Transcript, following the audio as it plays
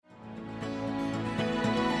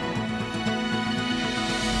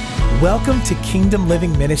Welcome to Kingdom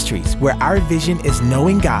Living Ministries, where our vision is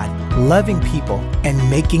knowing God, loving people, and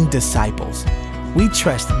making disciples. We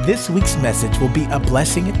trust this week's message will be a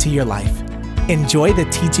blessing to your life. Enjoy the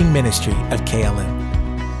teaching ministry of KLM.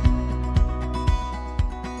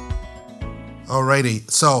 Alrighty,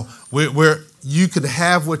 so you can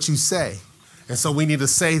have what you say, and so we need to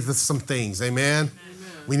say some things. Amen.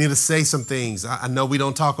 We need to say some things. I know we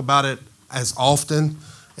don't talk about it as often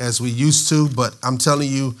as we used to, but I'm telling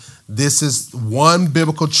you, this is one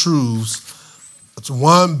biblical truth. It's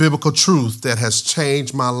one biblical truth that has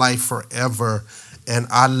changed my life forever, and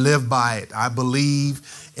I live by it. I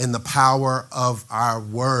believe in the power of our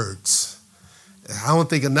words. I don't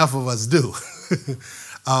think enough of us do.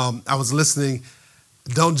 I was listening,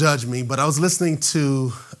 don't judge me, but I was listening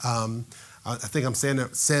to, I think I'm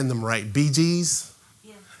saying them right, Bee Gees.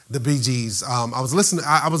 The Bee Gees. I was listening.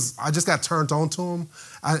 I just got turned on to them.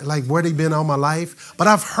 Like where they been all my life. But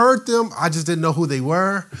I've heard them. I just didn't know who they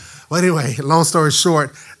were. But anyway, long story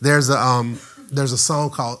short, there's a song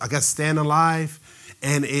called, I guess, "Stand Alive,"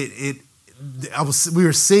 and we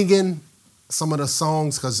were singing some of the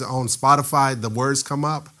songs because on Spotify the words come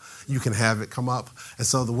up. You can have it come up. And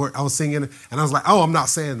so I was singing and I was like, oh, I'm not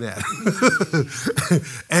saying that.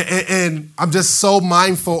 and I'm just so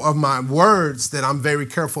mindful of my words that I'm very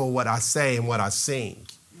careful of what I say and what I sing.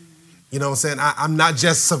 You know what I'm saying? I'm not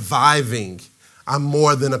just surviving. I'm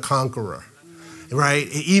more than a conqueror, right?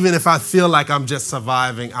 Even if I feel like I'm just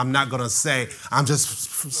surviving, I'm not going to say I'm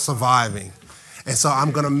just surviving. And so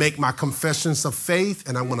I'm going to make my confessions of faith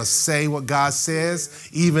and I'm going to say what God says,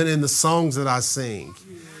 even in the songs that I sing.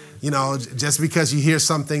 You know, just because you hear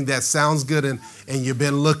something that sounds good and you've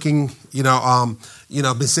been looking,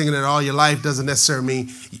 been singing it all your life doesn't necessarily mean.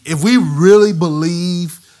 If we really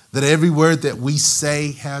believe that every word that we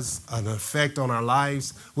say has an effect on our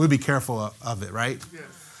lives, we'll be careful of it, right? Yes.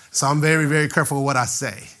 So I'm very, very careful of what I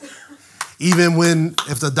say. Even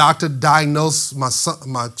if the doctor diagnosed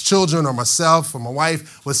my children or myself or my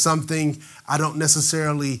wife with something, I don't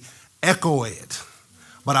necessarily echo it.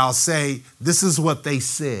 But I'll say, this is what they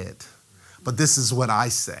said, but this is what I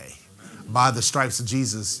say. By the stripes of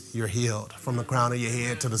Jesus, you're healed from the crown of your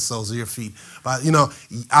head to the soles of your feet. But,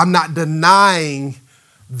 I'm not denying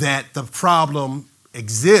that the problem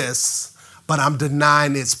exists, but I'm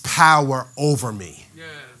denying its power over me. Yes.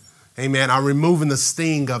 Amen. I'm removing the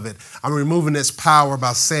sting of it. I'm removing its power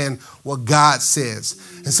by saying what God says.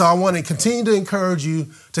 And so I want to continue to encourage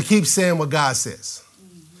you to keep saying what God says.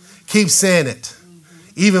 Keep saying it.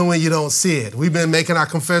 Even when you don't see it. We've been making our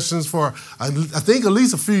confessions for, I think, at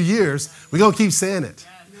least a few years. We're going to keep saying it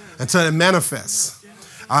until it manifests.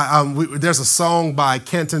 There's a song by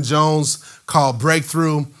Kenton Jones called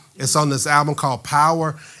Breakthrough. It's on this album called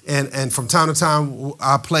Power. And from time to time,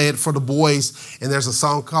 I play it for the boys. And there's a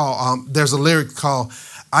song called, there's a lyric called,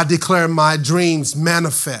 I declare my dreams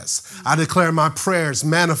manifest. I declare my prayers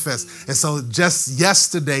manifest. And so just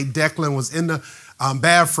yesterday, Declan was in the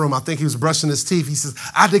bathroom. I think he was brushing his teeth. He says,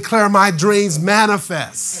 I declare my dreams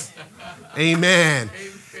manifest. Amen.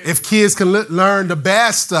 If kids can learn the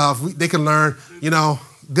bad stuff, they can learn,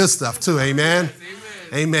 good stuff too. Amen.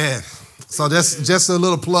 Amen. So that's just a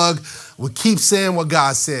little plug. We keep saying what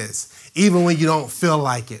God says, even when you don't feel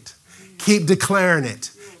like it. Keep declaring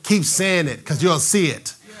it. Keep saying it because you'll see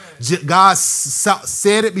it. God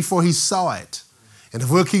said it before he saw it. And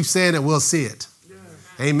if we'll keep saying it, we'll see it.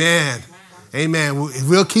 Amen. Amen.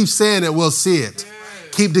 We'll keep saying it, we'll see it.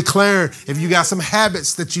 Keep declaring. If you got some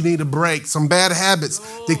habits that you need to break, some bad habits,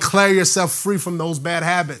 declare yourself free from those bad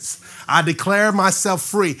habits. I declare myself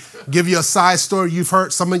free. Give you a side story. You've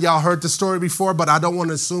heard, some of y'all heard the story before, but I don't want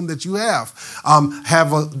to assume that you have.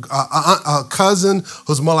 Have a cousin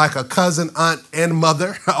who's more like a cousin, aunt, and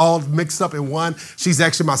mother, all mixed up in one. She's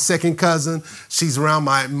actually my second cousin. She's around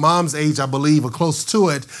my mom's age, I believe, or close to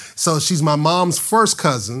it. So she's my mom's first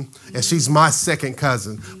cousin, and she's my second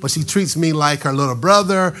cousin. But she treats me like her little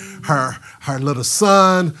brother, her little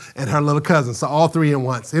son, and her little cousin. So all three in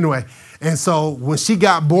once. Anyway. And so when she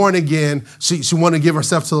got born again, she wanted to give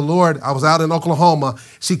herself to the Lord. I was out in Oklahoma.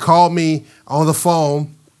 She called me on the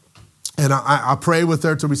phone, and I prayed with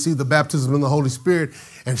her to receive the baptism in the Holy Spirit.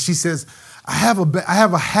 And she says, I have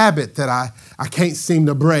a habit that I can't seem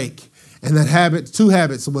to break. And that habit, two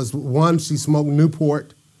habits, was one, she smoked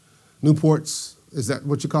Newports. Is that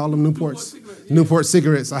what you call them, Newports? Newport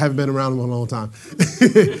cigarettes. I haven't been around them in a long time.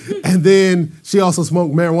 And then she also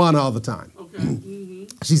smoked marijuana all the time. Okay.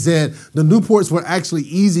 She said the Newports were actually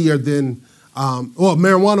easier than,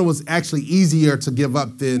 marijuana was actually easier to give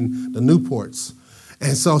up than the Newports.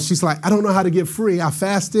 And so she's like, I don't know how to get free. I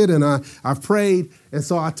fasted and I've prayed. And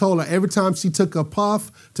so I told her every time she took a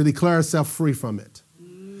puff to declare herself free from it.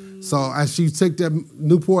 So as she took that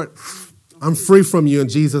Newport, I'm free from you in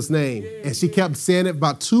Jesus' name. And she kept saying it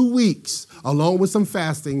about 2 weeks, along with some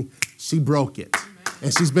fasting, she broke it.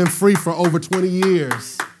 And she's been free for over 20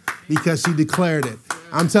 years because she declared it.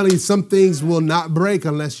 I'm telling you, some things will not break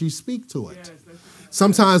unless you speak to it.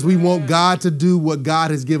 Sometimes we want God to do what God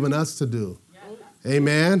has given us to do.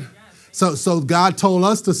 Amen. So God told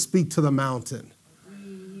us to speak to the mountain.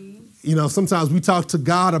 You know, sometimes we talk to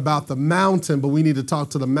God about the mountain, but we need to talk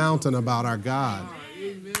to the mountain about our God.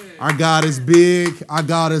 Our God is big. Our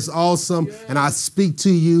God is awesome. And I speak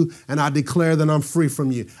to you and I declare that I'm free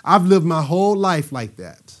from you. I've lived my whole life like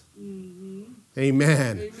that.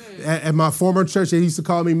 Amen. At my former church, they used to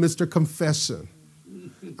call me Mr. Confession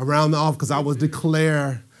around the office because I would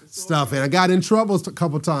declare stuff. And I got in trouble a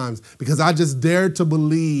couple times because I just dared to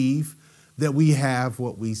believe that we have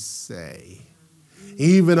what we say.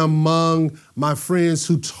 Even among my friends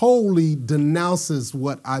who totally denounces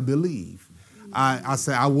what I believe. I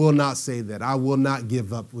say, I will not say that. I will not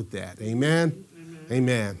give up with that. Amen?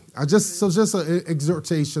 Amen. Just an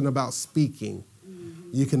exhortation about speaking.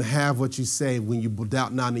 You can have what you say when you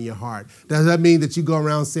doubt not in your heart. Does that mean that you go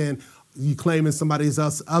around saying, you claiming somebody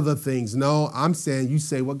else other things? No, I'm saying you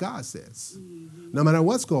say what God says, no matter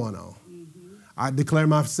what's going on. I declare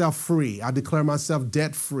myself free. I declare myself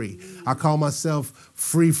debt free. I call myself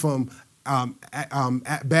free from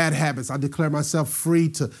bad habits. I declare myself free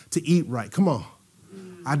to eat right. Come on.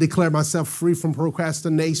 I declare myself free from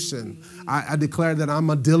procrastination. I declare that I'm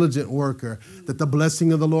a diligent worker, that the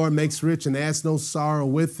blessing of the Lord makes rich and adds no sorrow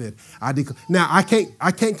with it. Now, I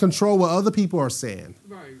can't control what other people are saying,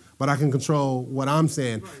 but I can control what I'm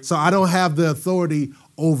saying. So I don't have the authority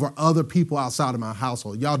over other people outside of my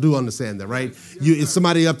household. Y'all do understand that, right? If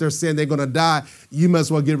somebody up there saying they're going to die, you must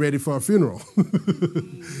as well get ready for a funeral.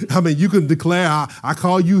 I mean, you can declare, I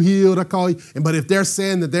call you healed, I call you. But if they're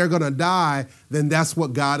saying that they're going to die, then that's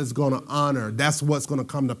what God is going to honor. That's what's going to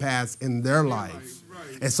come to pass in their lives.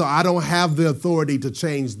 And so I don't have the authority to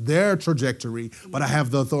change their trajectory, but I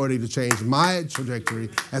have the authority to change my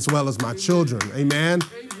trajectory as well as my children. Amen?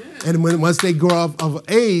 And once they grow up of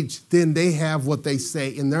age, then they have what they say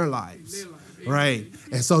in their lives, right?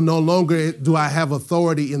 And so no longer do I have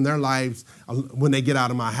authority in their lives when they get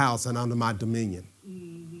out of my house and under my dominion.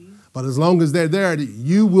 But as long as they're there,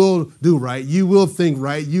 you will do right. You will think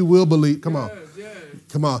right. You will believe. Come on.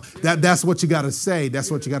 Come on. That's what you got to say.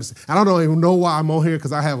 That's what you got to say. I don't even know why I'm on here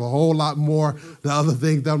because I have a whole lot more the other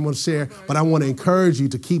things that I'm going to share. But I want to encourage you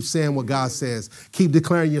to keep saying what God says. Keep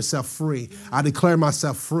declaring yourself free. I declare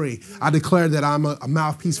myself free. I declare that I'm a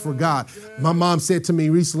mouthpiece for God. My mom said to me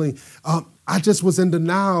recently, I just was in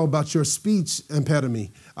denial about your speech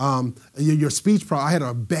impediment, your speech problem. I had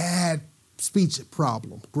a bad speech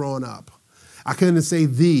problem growing up. I couldn't say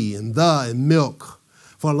thee and the and milk.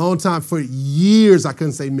 For a long time, for years, I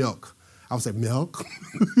couldn't say milk. I would say milk.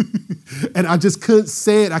 And I just couldn't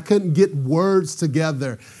say it. I couldn't get words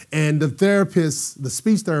together. And the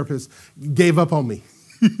speech therapist, gave up on me.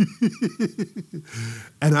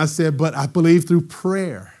 And I said, but I believe through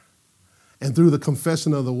prayer and through the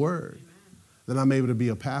confession of the word that I'm able to be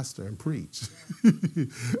a pastor and preach.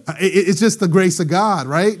 It's just the grace of God,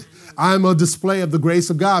 right? I'm a display of the grace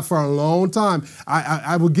of God for a long time.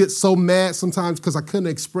 I would get so mad sometimes because I couldn't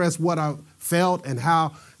express what I felt and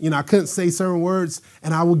how, I couldn't say certain words,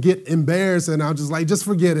 and I would get embarrassed, and I was just like, just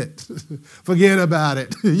forget it. Forget about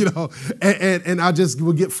it, and I just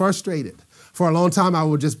would get frustrated. For a long time, I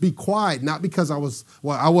would just be quiet, not because I was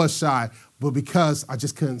shy, but because I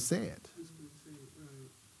just couldn't say it.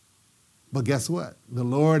 But guess what? The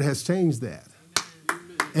Lord has changed that.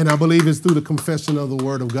 And I believe it's through the confession of the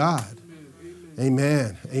word of God.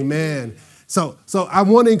 Amen. Amen. So I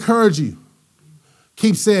want to encourage you.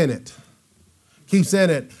 Keep saying it. Keep saying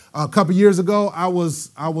it. A couple years ago, I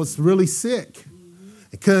was really sick.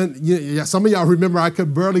 Some of y'all remember I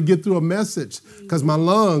could barely get through a message because my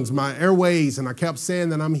lungs, my airways, and I kept saying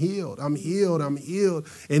that I'm healed. I'm healed. I'm healed.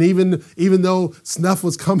 And even though snuff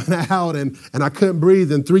was coming out and I couldn't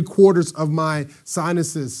breathe, and 3/4 of my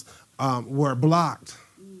sinuses were blocked.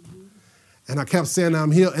 And I kept saying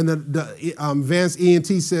I'm healed. And the advanced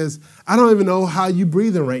ENT says, I don't even know how you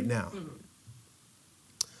breathing right now.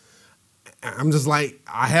 I'm just like,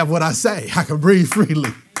 I have what I say. I can breathe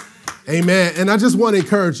freely. Amen. And I just want to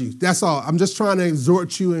encourage you. That's all. I'm just trying to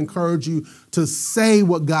exhort you, encourage you to say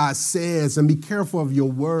what God says and be careful of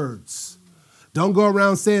your words. Don't go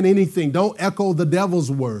around saying anything. Don't echo the devil's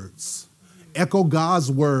words. Echo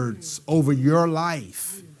God's words over your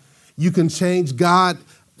life. You can change. God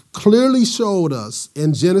clearly showed us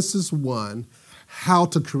in Genesis 1 how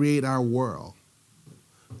to create our world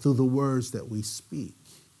through the words that we speak.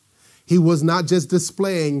 He was not just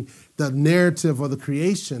displaying the narrative of the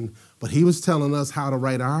creation, but he was telling us how to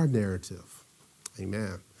write our narrative.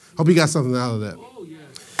 Amen. Hope you got something out of that. Oh, yes.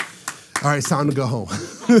 All right, it's time to go home.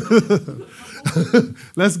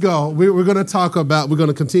 Let's go. We're going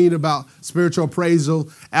to continue about spiritual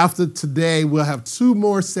appraisal. After today, we'll have 2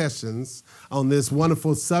 more sessions on this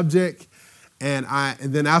wonderful subject. And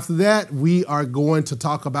then after that, we are going to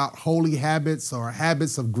talk about holy habits or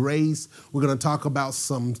habits of grace. We're going to talk about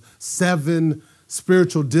some 7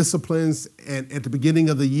 spiritual disciplines. And at the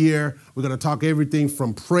beginning of the year, we're going to talk everything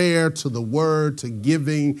from prayer to the word to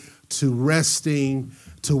giving to resting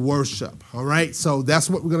to worship. All right. So that's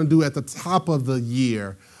what we're going to do at the top of the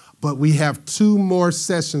year. But we have 2 more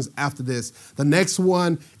sessions after this. The next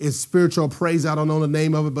one is spiritual praise. I don't know the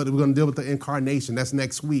name of it, but we're going to deal with the incarnation. That's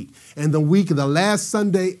next week. And the last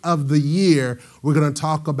Sunday of the year, we're going to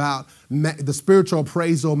talk about the spiritual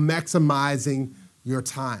appraisal, maximizing your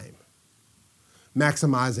time.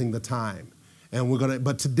 Maximizing the time.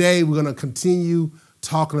 But today we're going to continue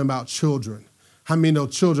talking about children. How many know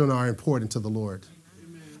children are important to the Lord?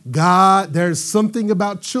 God, there's something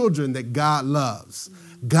about children that God loves.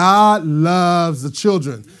 God loves the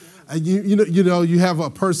children. You have a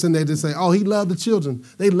person that just say, oh, he loved the children.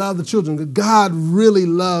 They love the children. God really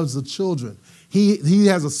loves the children. He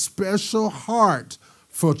has a special heart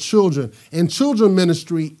for children. And children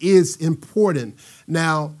ministry is important.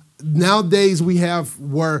 Nowadays we have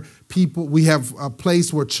a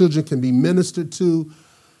place where children can be ministered to.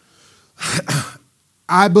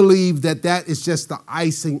 I believe that is just the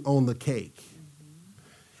icing on the cake.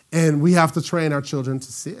 And we have to train our children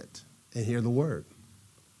to sit and hear the word.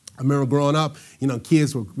 I remember growing up,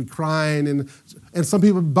 kids would be crying, and some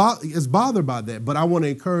people is bothered by that. But I want to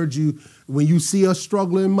encourage you, when you see a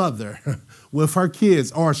struggling mother with her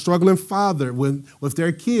kids or a struggling father with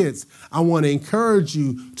their kids, I want to encourage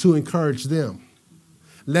you to encourage them.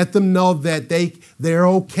 Let them know that they're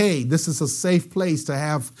okay. This is a safe place to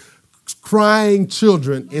have crying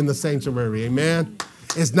children in the sanctuary. Amen.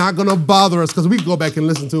 It's not going to bother us because we can go back and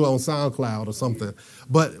listen to it on SoundCloud or something.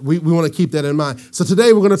 But we want to keep that in mind. So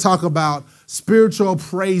today we're going to talk about spiritual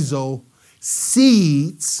appraisal,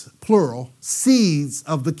 seeds, plural, seeds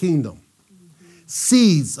of the kingdom.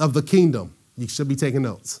 Seeds of the kingdom. You should be taking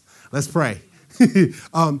notes. Let's pray.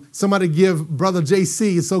 Somebody give Brother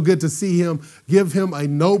JC, it's so good to see him, give him a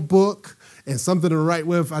notebook and something to write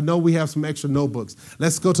with. I know we have some extra notebooks.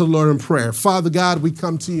 Let's go to the Lord in prayer. Father God, we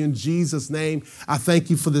come to you in Jesus' name. I thank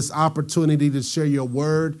you for this opportunity to share your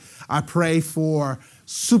word. I pray for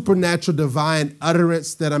supernatural divine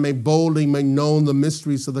utterance that I may boldly make known the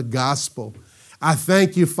mysteries of the gospel. I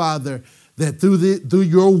thank you, Father, that through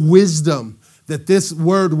your wisdom, that this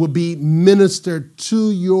word will be ministered to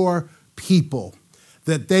your people,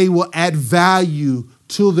 that they will add value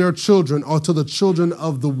to their children or to the children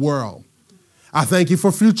of the world. I thank you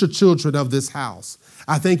for future children of this house.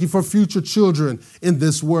 I thank you for future children in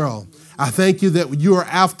this world. I thank you that you are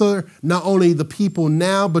after not only the people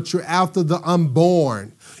now, but you're after the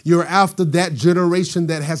unborn. You're after that generation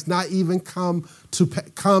that has not even come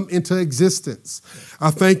into existence.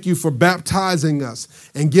 I thank you for baptizing us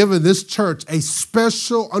and giving this church a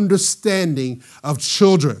special understanding of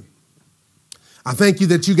children. I thank you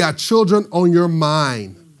that you got children on your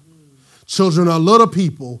mind. Children are little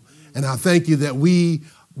people. And I thank you that we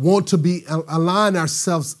want to align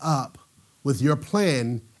ourselves up with your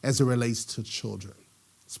plan as it relates to children,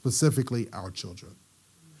 specifically our children.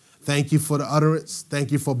 Thank you for the utterance. Thank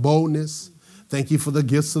you for boldness. Thank you for the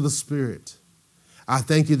gifts of the Spirit. I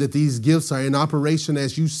thank you that these gifts are in operation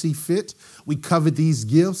as you see fit. We covet these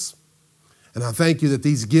gifts. And I thank you that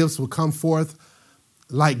these gifts will come forth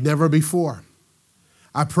like never before.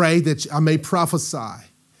 I pray that I may prophesy.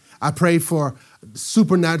 I pray for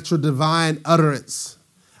supernatural divine utterance.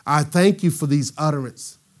 I thank you for these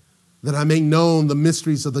utterance, that I make known the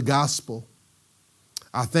mysteries of the gospel.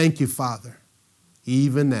 I thank you, Father,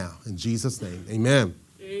 even now, in Jesus' name. Amen.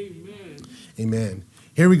 Amen. Amen.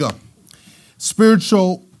 Here we go.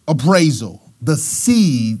 Spiritual appraisal, the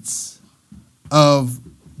seeds of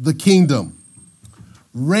the kingdom.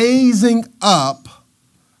 Raising up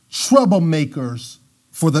troublemakers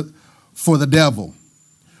for the devil.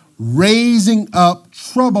 Raising up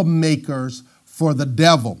troublemakers for the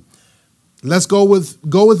devil. Let's go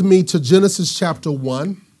with me to Genesis chapter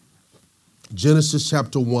 1. Genesis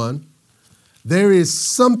chapter 1. There is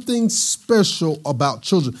something special about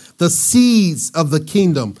children, the seeds of the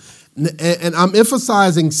kingdom. And I'm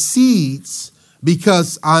emphasizing seeds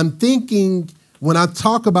because I'm thinking when I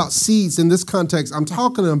talk about seeds in this context, I'm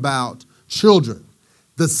talking about children,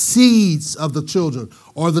 the seeds of the children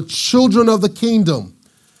or the children of the kingdom.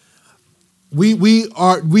 We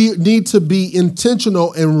need to be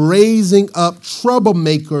intentional in raising up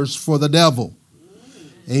troublemakers for the devil.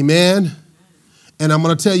 Amen. And I'm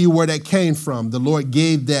going to tell you where that came from. The Lord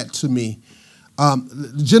gave that to me.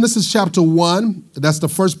 Genesis chapter 1, that's the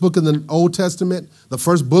first book in the Old Testament, the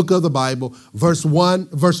first book of the Bible, verse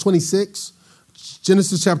 26.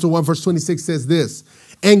 Genesis chapter 1, verse 26 says this.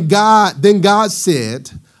 And then God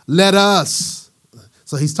said, let us.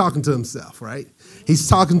 So he's talking to himself, right? He's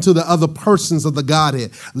talking to the other persons of the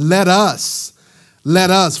Godhead. Let us,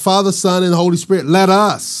 Father, Son, and Holy Spirit, let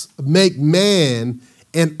us make man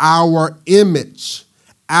in our image,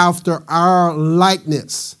 after our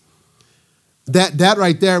likeness. That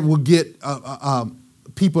right there will get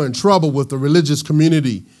people in trouble with the religious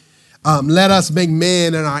community. Let us make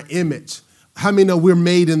man in our image. How many know we're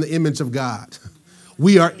made in the image of God?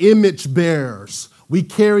 We are image bearers. We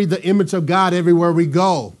carry the image of God everywhere we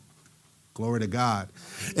go. Glory to God.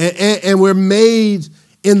 And we're made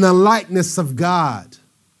in the likeness of God.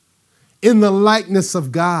 In the likeness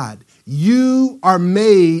of God. You are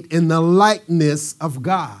made in the likeness of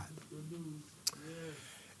God.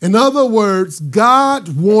 In other words,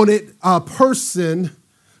 God wanted a person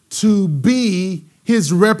to be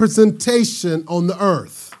his representation on the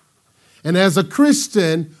earth. And as a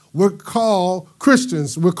Christian, we're called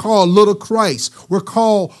Christians. We're called little Christ. We're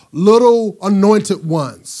called little anointed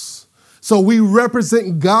ones. So we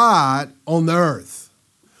represent God on the earth.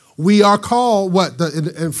 We are called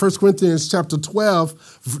in 1 Corinthians chapter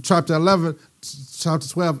 12, chapter 11, chapter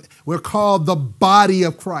 12, we're called the body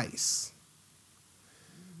of Christ.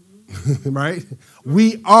 Right?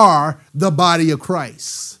 We are the body of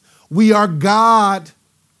Christ. We are God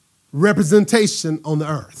representation on the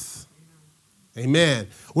earth. Amen.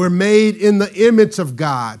 We're made in the image of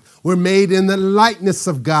God. We're made in the likeness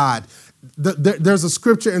of God. There's a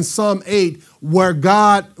scripture in Psalm 8 where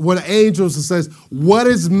the angels says, what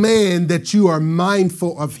is man that you are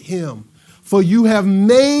mindful of him? For you have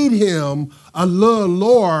made him a little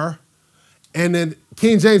lower. And then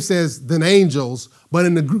King James says, than angels. But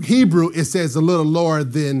in the Hebrew, it says a little lower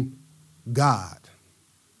than God.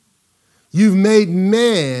 You've made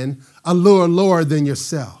man a little lower than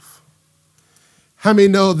yourself. How many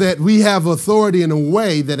know that we have authority in a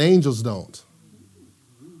way that angels don't?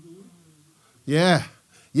 Yeah.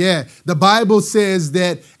 The Bible says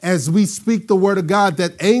that as we speak the word of God,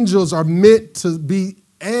 that angels are meant to be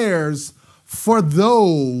heirs for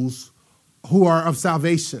those who are of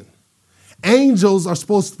salvation. Angels are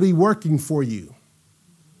supposed to be working for you.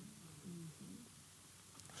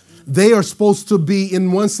 They are supposed to be,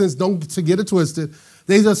 in one sense, don't to get it twisted,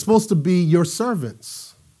 they are supposed to be your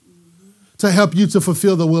servants to help you to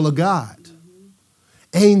fulfill the will of God.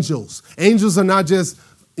 Angels are not just,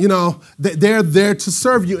 they're there to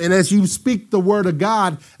serve you. And as you speak the word of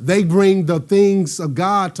God, they bring the things of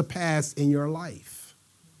God to pass in your life.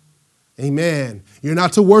 Amen. You're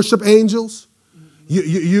not to worship angels.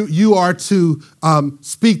 You are to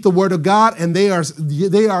speak the word of God, and they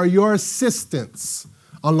are your assistants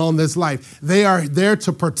along this life. They are there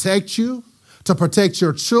to protect you, to protect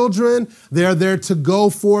your children. They're there to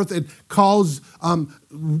go forth and cause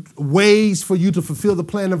ways for you to fulfill the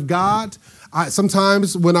plan of God.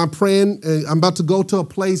 Sometimes when I'm praying, I'm about to go to a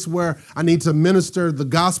place where I need to minister the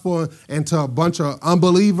gospel and to a bunch of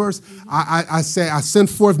unbelievers. I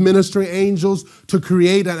send forth ministering angels to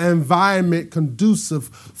create an environment conducive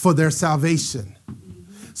for their salvation.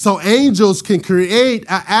 So angels can create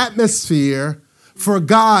an atmosphere for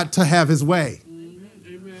God to have his way. Amen.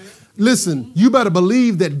 Listen, you better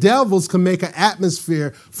believe that devils can make an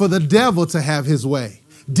atmosphere for the devil to have his way.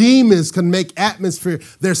 Demons can make atmosphere.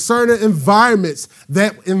 There's certain environments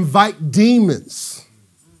that invite demons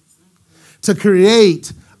to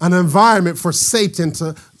create an environment for Satan's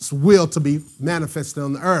will to be manifested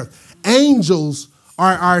on the earth. Angels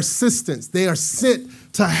are our assistants. They are sent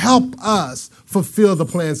to help us fulfill the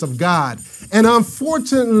plans of God. And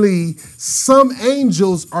unfortunately, some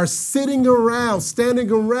angels are standing around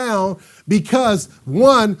because,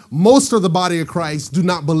 one, most of the body of Christ do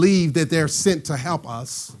not believe that they're sent to help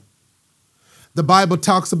us. The Bible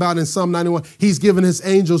talks about in Psalm 91, he's given his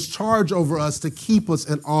angels charge over us to keep us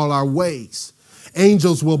in all our ways.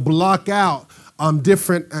 Angels will block out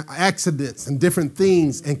different accidents and different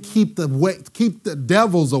things and keep the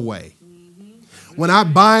devils away. When I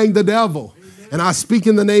bind the devil and I speak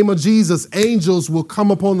in the name of Jesus, angels will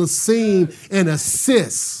come upon the scene and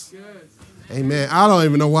assist. Amen. I don't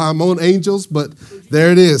even know why I'm on angels, but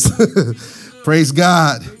there it is. Praise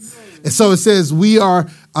God. And so it says we are,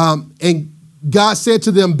 and God said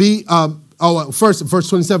to them, first, verse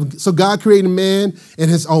 27. So God created man in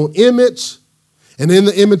his own image. And in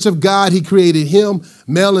the image of God, he created him.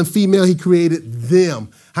 Male and female, he created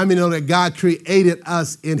them. How many know that God created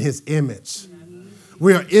us in his image?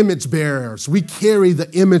 We are image bearers. We carry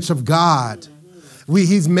the image of God.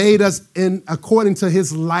 He's made us according to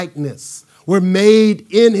his likeness. We're made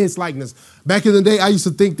in his likeness. Back in the day, I used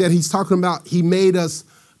to think that he's talking about he made us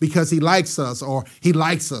because he likes us or he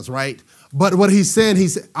likes us, right? But what he's saying, he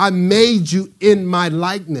said, I made you in my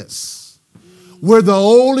likeness. We're the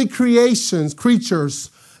only creatures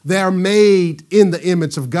that are made in the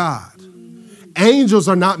image of God. Angels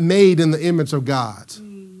are not made in the image of God.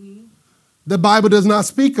 The Bible does not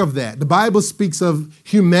speak of that. The Bible speaks of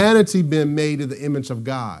humanity being made in the image of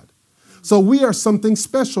God. So we are something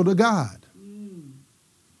special to God.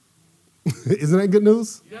 Isn't that good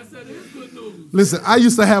news? Yes, that is good news. Listen, I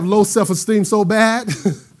used to have low self-esteem so bad,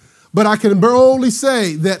 but I can boldly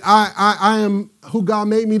say that I am who God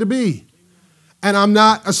made me to be. And I'm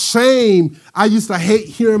not ashamed. I used to hate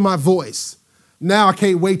hearing my voice. Now I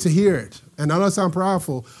can't wait to hear it. And I know it sounds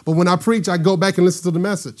prideful, but when I preach, I go back and listen to the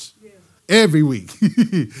message every week.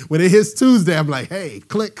 When it hits Tuesday, I'm like, hey,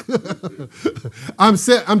 click. I'm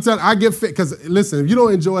telling you, I get fit. Because listen, if you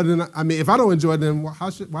don't enjoy it, if I don't enjoy it, then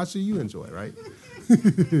why should you enjoy it, right?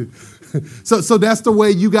 So that's the way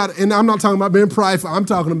you got, and I'm not talking about being prideful. I'm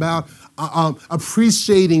talking about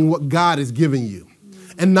appreciating what God has given you.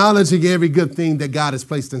 Acknowledging every good thing that God has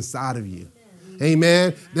placed inside of you.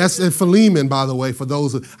 Amen. That's in Philemon, by the way, for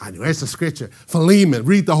those who, I know, it's the scripture. Philemon,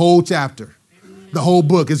 read the whole chapter. The whole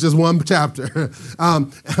book is just one chapter.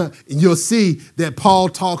 You'll see that Paul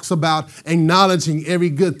talks about acknowledging every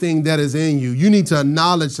good thing that is in you. You need to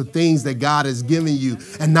acknowledge the things that God has given you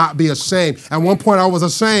and not be ashamed. At one point I was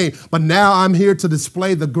ashamed, but now I'm here to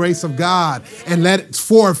display the grace of God and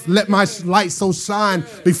let my light so shine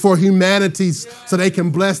before humanity so they can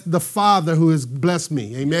bless the Father who has blessed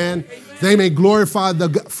me. Amen. They may glorify the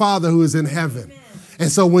Father who is in heaven.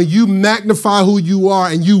 And so when you magnify who you are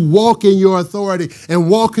and you walk in your authority and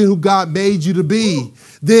walk in who God made you to be,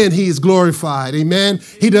 then he is glorified. Amen.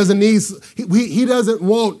 He doesn't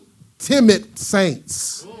want timid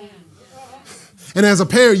saints. And as a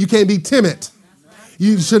parent, you can't be timid.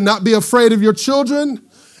 You should not be afraid of your children,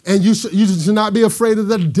 and you should not be afraid of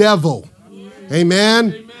the devil.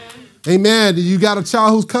 Amen. Amen. You got a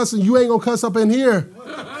child who's cussing, you ain't going to cuss up in here.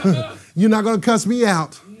 You're not going to cuss me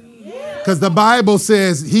out. Because the Bible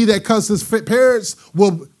says, he that cusses parents,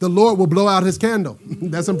 the Lord will blow out his candle.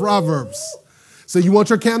 That's in Proverbs. So you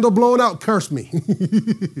want your candle blown out? Curse me.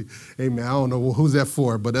 Amen. I don't know who's that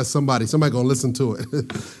for, but that's somebody. Somebody going to listen to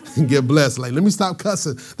it and get blessed. Like, let me stop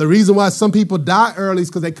cussing. The reason why some people die early is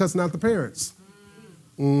because they cussing out the parents.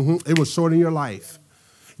 It will shorten your life.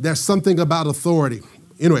 There's something about authority.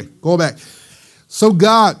 Anyway, going back. So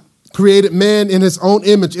God created man in his own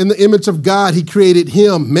image. In the image of God, he created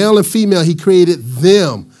him. Male and female, he created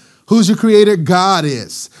them. Who's your creator? God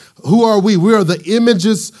is. Who are we? We are the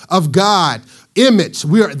images of God. Image.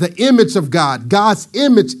 We are the image of God. God's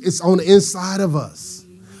image is on the inside of us.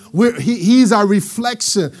 He's our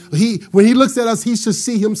reflection. When he looks at us, he should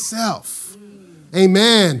see himself.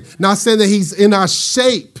 Amen. Not saying that he's in our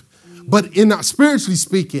shape, but spiritually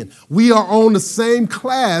speaking, we are on the same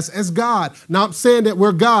class as God. Now, I'm saying that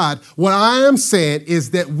we're God. What I am saying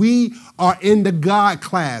is that we are in the God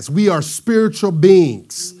class. We are spiritual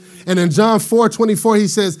beings. And in John 4:24, he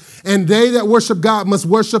says, and they that worship God must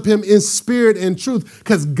worship him in spirit and truth,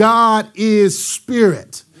 because God is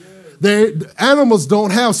spirit. Animals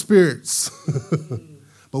don't have spirits,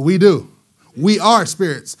 but we do. We are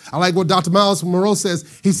spirits. I like what Dr. Miles Monroe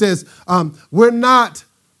says. He says,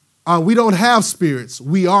 we don't have spirits.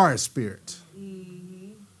 We are a spirit.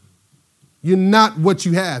 You're not what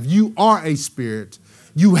you have. You are a spirit.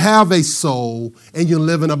 You have a soul, and you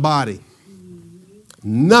live in a body.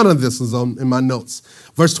 None of this is in my notes.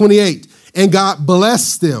 Verse 28, and God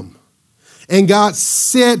blessed them, and God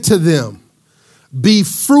said to them, be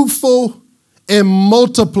fruitful and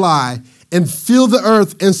multiply and fill the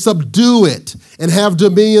earth and subdue it and have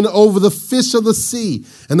dominion over the fish of the sea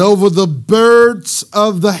and over the birds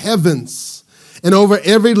of the heavens and over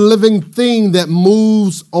every living thing that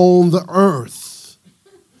moves on the earth.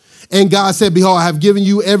 And God said, behold, I have given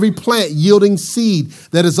you every plant yielding seed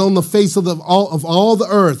that is on the face of all the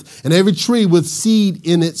earth, and every tree with seed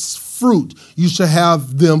in its fruit. You shall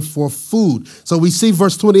have them for food. So we see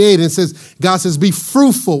verse 28, and it says, God says, be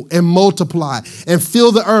fruitful and multiply and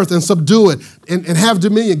fill the earth and subdue it and have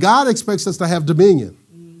dominion. God expects us to have dominion.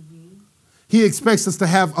 He expects us to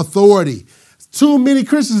have authority. Too many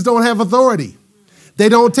Christians don't have authority. They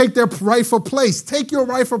don't take their rightful place. Take your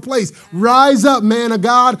rightful place. Rise up, man of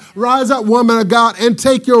God. Rise up, woman of God, and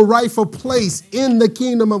take your rightful place in the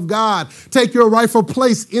kingdom of God. Take your rightful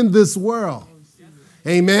place in this world.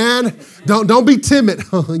 Amen. Don't be timid.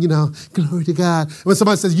 Glory to God. When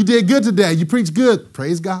somebody says, you did good today, you preached good,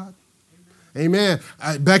 praise God. Amen.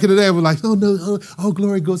 Back in the day, we're like, oh, no, oh,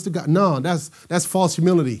 glory goes to God. No, that's false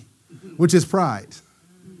humility, which is pride.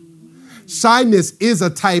 Shyness is a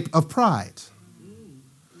type of pride.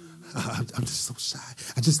 I'm just so shy.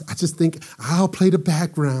 I just think I'll play the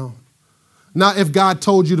background. Not if God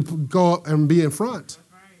told you to go up and be in front.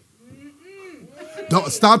 Don't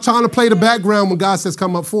stop trying to play the background when God says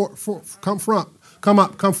come forth.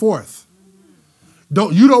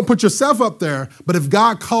 You don't put yourself up there, but if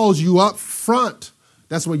God calls you up front,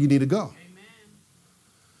 that's where you need to go. Amen.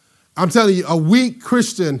 I'm telling you, a weak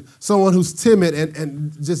Christian, someone who's timid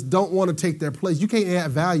and just don't want to take their place, you can't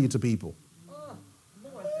add value to people.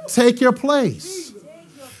 Take your place.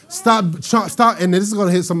 Stop, and this is going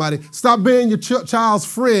to hit somebody. Stop being your child's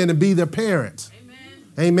friend and be their parent.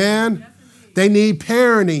 Amen. They need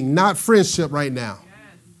parenting, not friendship right now.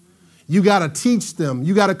 You got to teach them.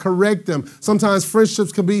 You got to correct them. Sometimes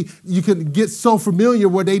friendships you can get so familiar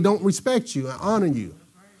where they don't respect you and honor you.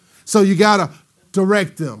 So you got to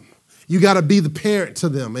direct them. You got to be the parent to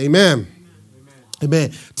them. Amen.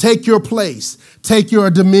 Amen. Take your place. Take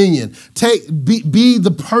your dominion. Be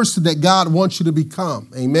the person that God wants you to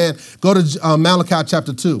become. Amen. Go to Malachi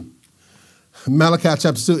chapter 2. Malachi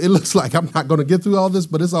chapter 2. It looks like I'm not going to get through all this,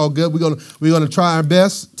 but it's all good. We're going to try our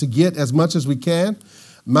best to get as much as we can.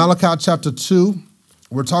 Malachi chapter 2.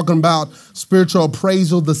 We're talking about spiritual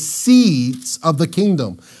appraisal, the seeds of the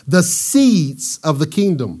kingdom. The seeds of the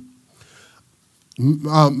kingdom.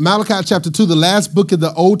 Malachi chapter 2, the last book of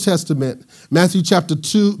the Old Testament. Malachi chapter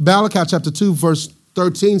 2, verse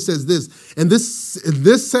 13 says this, and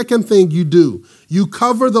this second thing you do, you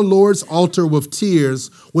cover the Lord's altar with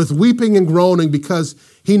tears, with weeping and groaning, because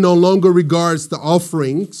he no longer regards the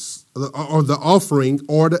offerings or the offering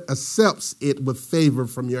or accepts it with favor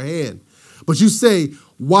from your hand. But you say,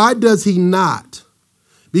 why does he not?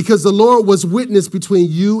 Because the Lord was witness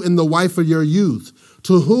between you and the wife of your youth,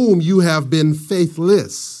 to whom you have been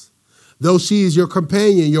faithless. Though she is your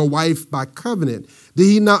companion, your wife by covenant, did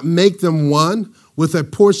he not make them one with a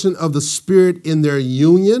portion of the Spirit in their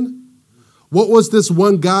union? What was this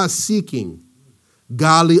one God seeking?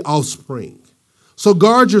 Godly offspring. So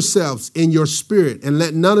guard yourselves in your spirit, and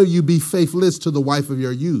let none of you be faithless to the wife of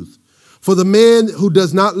your youth. For the man who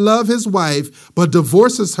does not love his wife, but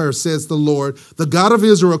divorces her, says the Lord, the God of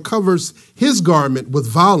Israel covers his garment with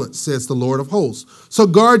violence, says the Lord of hosts. So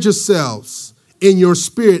guard yourselves in your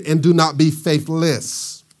spirit and do not be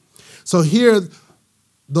faithless. So here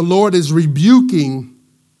the Lord is rebuking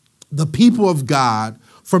the people of God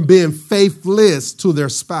from being faithless to their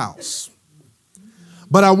spouse.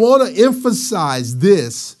 But I want to emphasize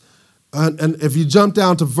this, and if you jump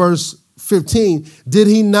down to verse 15, did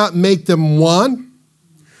he not make them one?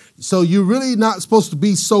 So you're really not supposed to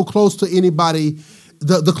be so close to anybody.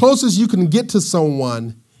 The closest you can get to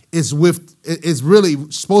someone is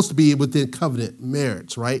really supposed to be within covenant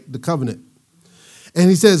marriage, right? The covenant. And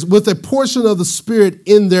he says, with a portion of the Spirit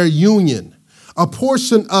in their union, a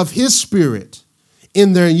portion of his Spirit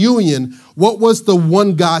in their union, what was the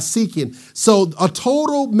one God seeking? So a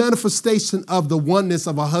total manifestation of the oneness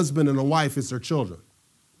of a husband and a wife is their children.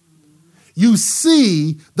 You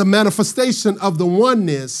see the manifestation of the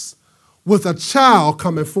oneness with a child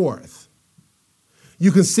coming forth.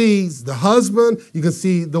 You can see the husband, you can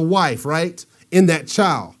see the wife, right, in that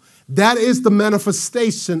child. That is the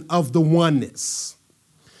manifestation of the oneness.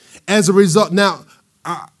 As a result, now,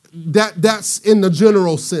 that's in the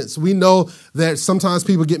general sense. We know that sometimes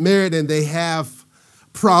people get married and they have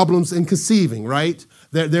problems in conceiving, right?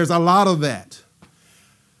 There's a lot of that.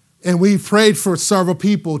 And we prayed for several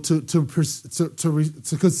people to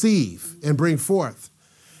conceive and bring forth.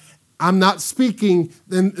 I'm not speaking,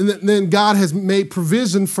 and then God has made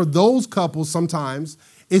provision for those couples sometimes,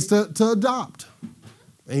 is to adopt.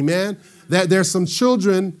 Amen? That there's some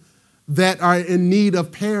children that are in need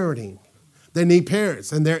of parenting. They need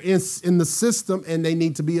parents, and they're in the system, and they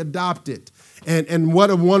need to be adopted. And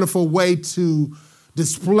what a wonderful way to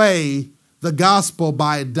display the gospel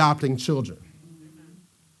by adopting children.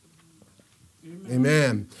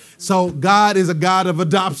 Amen. So God is a God of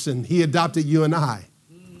adoption. He adopted you and I.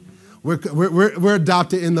 We're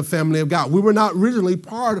adopted in the family of God. We were not originally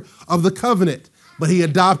part of the covenant, but he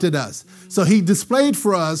adopted us. So he displayed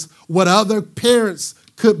for us what other parents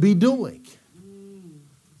could be doing.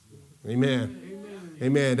 Amen.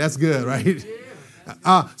 Amen. That's good, right?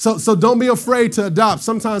 So don't be afraid to adopt.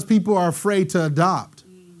 Sometimes people are afraid to adopt.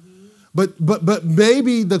 But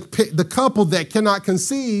maybe the couple that cannot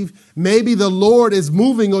conceive, maybe the Lord is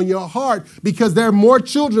moving on your heart because there are more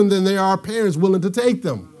children than there are parents willing to take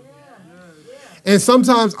them. And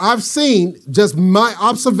sometimes I've seen, just my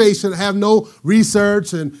observation, have no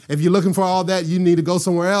research, and if you're looking for all that, you need to go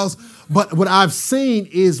somewhere else. But what I've seen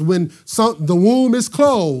is when the womb is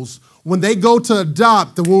closed, when they go to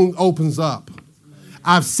adopt, the womb opens up.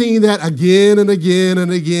 I've seen that again and again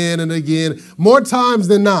and again and again. More times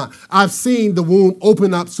than not, I've seen the womb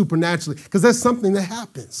open up supernaturally because that's something that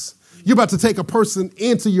happens. You're about to take a person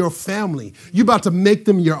into your family. You're about to make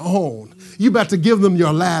them your own. You're about to give them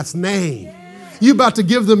your last name. You're about to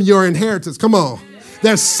give them your inheritance. Come on.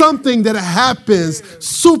 There's something that happens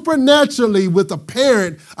supernaturally with a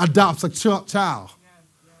parent adopts a child.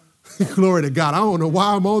 Glory to God. I don't know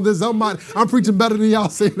why I'm on this. I'm preaching better than y'all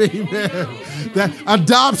saying amen. That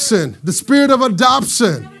adoption, the spirit of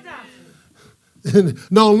adoption.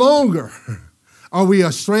 No longer are we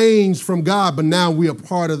estranged from God, but now we are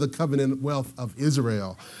part of the covenant wealth of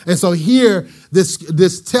Israel. And so here,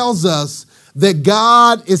 this tells us that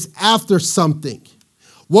God is after something.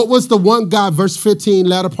 What was the one God, verse 15,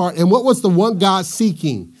 latter part, and what was the one God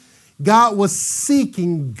seeking? God was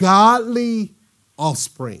seeking godly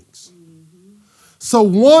offsprings. So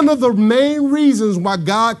one of the main reasons why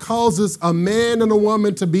God causes a man and a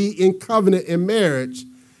woman to be in covenant in marriage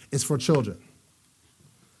is for children.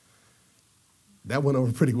 That went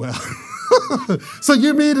over pretty well. So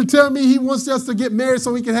you mean to tell me he wants us to get married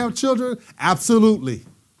so we can have children? Absolutely.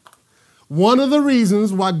 One of the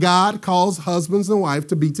reasons why God calls husbands and wife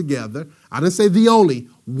to be together, I didn't say the only,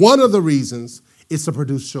 one of the reasons is to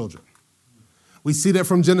produce children. We see that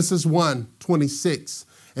from Genesis 1, 26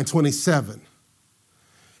 and 27.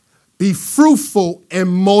 Be fruitful and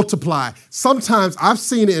multiply. Sometimes I've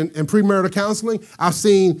seen it in premarital counseling, I've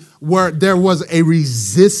seen where there was a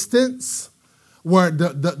resistance, where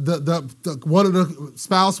the one of the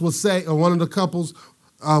spouse will say, or one of the couples,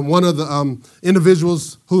 one of the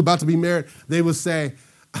individuals who are about to be married, they would say,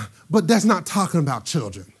 but that's not talking about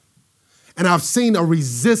children. And I've seen a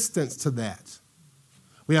resistance to that.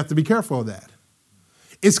 We have to be careful of that.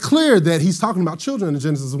 It's clear that he's talking about children in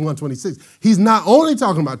Genesis 1:26. He's not only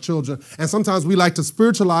talking about children, and sometimes we like to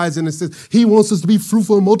spiritualize it and says he wants us to be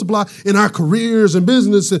fruitful and multiply in our careers and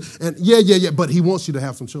business. And yeah, but he wants you to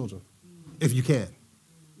have some children, if you can.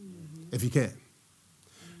 If you can.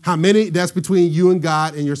 How many? That's between you and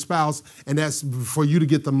God and your spouse, and that's for you to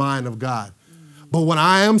get the mind of God. But what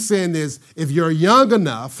I am saying is, if you're young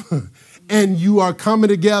enough and you are coming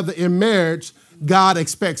together in marriage, God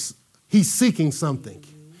expects, he's seeking something.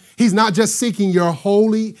 He's not just seeking your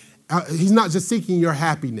he's not just seeking your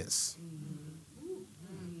happiness.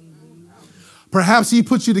 Perhaps he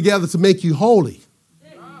put you together to make you holy,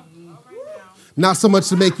 not so much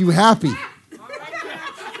to make you happy.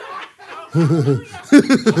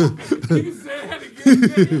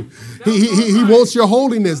 He wants your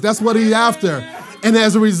holiness. That's what he's after. And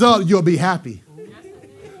as a result, you'll be happy.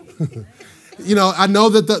 You know, I know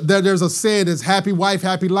that there's a saying, it's happy wife,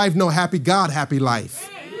 happy life. No, happy God, happy life.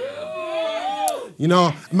 You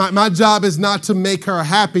know, my job is not to make her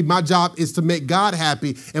happy. My job is to make God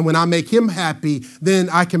happy. And when I make him happy, then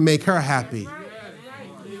I can make her happy.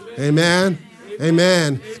 Amen.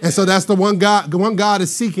 Amen. And so that's the one God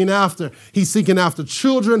is seeking after. He's seeking after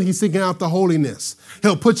children. He's seeking after holiness.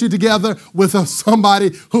 He'll put you together with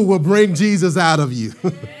somebody who will bring Jesus out of you.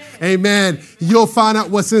 Amen. You'll find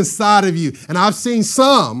out what's inside of you. And I've seen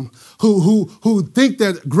some who think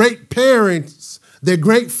they're great parents, they're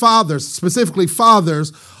great fathers, specifically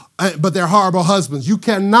fathers, but they're horrible husbands. You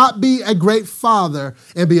cannot be a great father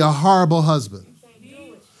and be a horrible husband.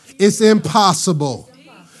 It's impossible.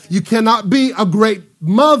 You cannot be a great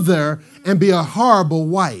mother and be a horrible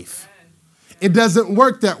wife. It doesn't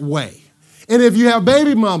work that way. And if you have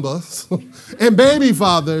baby mamas and baby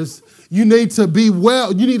fathers, you need to be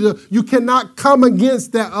well. You cannot come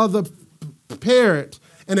against that other parent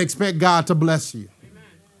and expect God to bless you.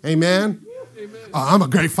 Amen? Amen. Oh, I'm a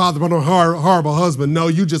great father, but I'm a horrible husband. No,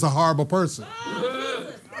 you're just a horrible person.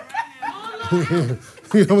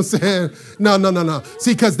 You know what I'm saying? No.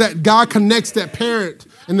 See, because that God connects that parent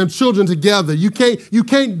and them children together. You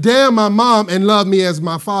can't damn my mom and love me as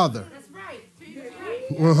my father. That's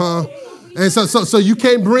right. And so you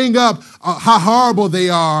can't bring up how horrible they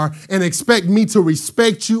are and expect me to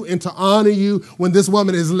respect you and to honor you when this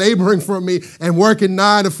woman is laboring for me and working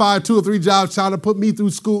 9 to 5, 2 or 3 jobs trying to put me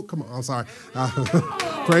through school. Come on, I'm sorry.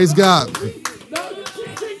 Praise God.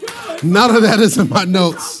 None of that is in my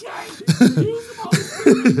notes.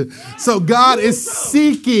 So God is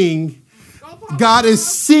seeking godly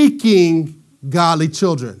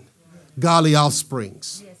children, godly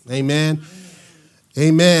offsprings. Amen.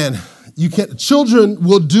 Amen. Children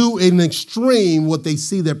will do in extreme what they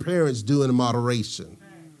see their parents do in moderation.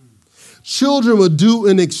 Children will do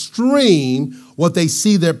in extreme what they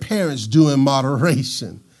see their parents do in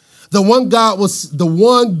moderation. The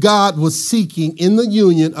one God was seeking in the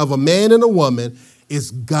union of a man and a woman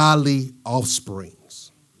is godly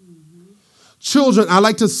offsprings. Children, I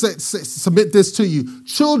like to submit this to you.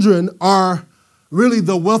 Children are really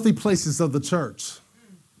the wealthy places of the church.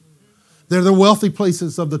 They're the wealthy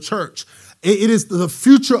places of the church. It is the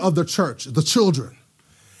future of the church, the children.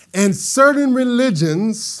 And certain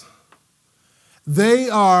religions, they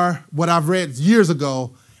are, what I've read years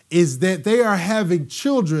ago, is that they are having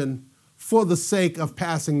children for the sake of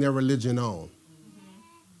passing their religion on.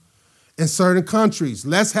 In certain countries,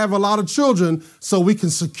 let's have a lot of children so we can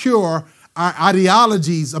secure our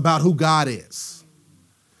ideologies about who God is.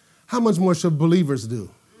 How much more should believers do?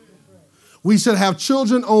 We should have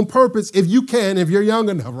children on purpose if you can, if you're young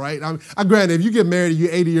enough, right? I granted, if you get married,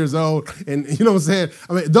 you're 80 years old, and you know what I'm saying?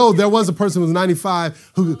 I mean, though there was a person who was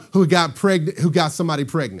 95 who got pregnant, who got somebody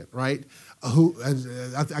pregnant, right?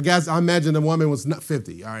 I guess I imagine the woman was not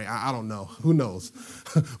 50. All right, I don't know. Who knows?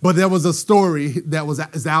 But there was a story that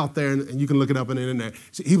is out there, and you can look it up on the internet.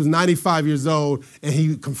 He was 95 years old, and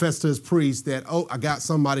he confessed to his priest that, I got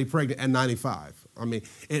somebody pregnant at 95. I mean,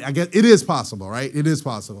 I guess it is possible, right? It is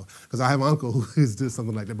possible. Because I have an uncle who has did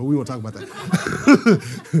something like that, but we won't talk about that.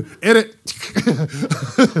 Edit.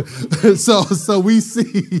 So we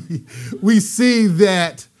see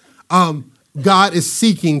that God is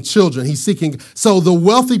seeking children. He's seeking. So the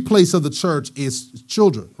wealthy place of the church is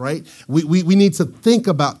children, right? We need to think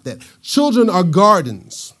about that. Children are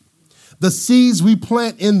gardens. The seeds we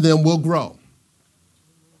plant in them will grow.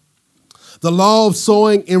 The law of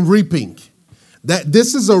sowing and reaping.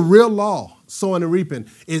 This is a real law, sowing and reaping.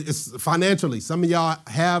 It's financially. Some of y'all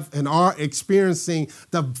have and are experiencing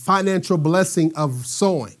the financial blessing of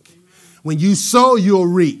sowing. When you sow, you'll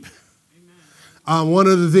reap. One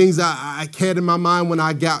of the things I had in my mind when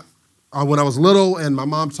I was little and my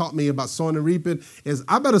mom taught me about sowing and reaping is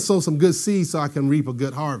I better sow some good seeds so I can reap a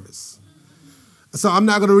good harvest. So I'm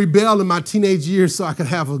not going to rebel in my teenage years so I can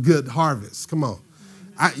have a good harvest. Come on.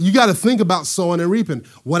 You got to think about sowing and reaping.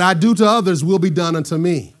 What I do to others will be done unto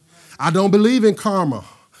me. I don't believe in karma.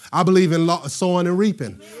 I believe in sowing and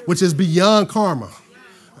reaping, which is beyond karma.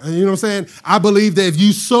 You know what I'm saying? I believe that if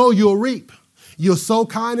you sow, you'll reap. You'll sow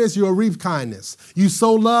kindness, you'll reap kindness. You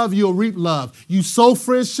sow love, you'll reap love. You sow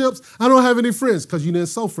friendships. I don't have any friends because you didn't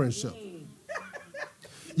sow friendship.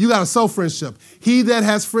 You got to sow friendship. He that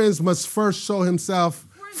has friends must first show himself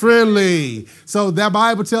friendly. So that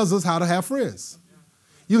Bible tells us how to have friends.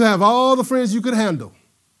 You have all the friends you could handle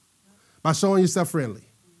by showing yourself friendly.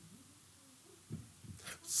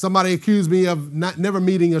 Somebody accused me of never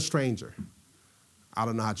meeting a stranger. I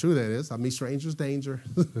don't know how true that is. I meet strangers, danger.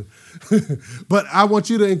 But I want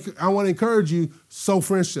to encourage you, sow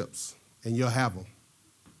friendships, and you'll have them.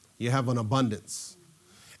 You have an abundance.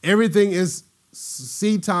 Everything is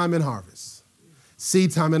seed time and harvest.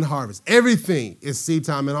 Seed time and harvest. Everything is seed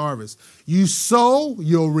time and harvest. You sow,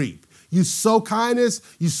 you'll reap. You sow kindness,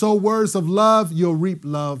 you sow words of love, you'll reap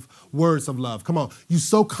love, words of love. Come on. You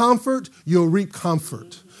sow comfort, you'll reap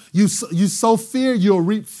comfort. You sow fear, you'll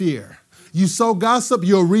reap fear. You sow gossip,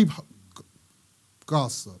 you'll reap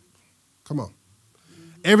gossip. Come on.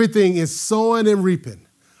 Everything is sowing and reaping.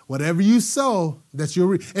 Whatever you sow, that you'll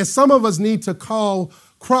reap. And some of us need to call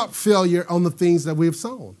crop failure on the things that we've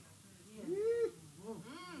sown.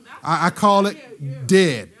 I call it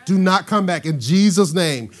dead. Do not come back in Jesus'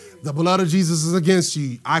 name. The blood of Jesus is against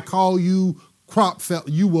you. I call you crop fail.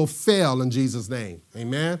 You will fail in Jesus' name.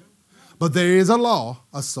 Amen. But there is a law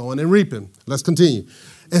of sowing and reaping. Let's continue.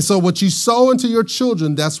 And so what you sow into your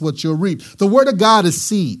children, that's what you'll reap. The word of God is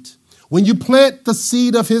seed. When you plant the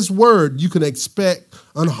seed of his word, you can expect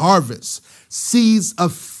a harvest. Seeds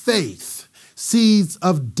of faith, seeds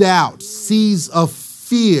of doubt, seeds of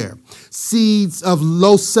fear, seeds of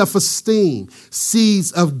low self-esteem,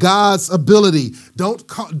 seeds of God's ability.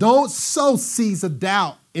 Don't sow seeds of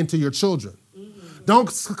doubt into your children.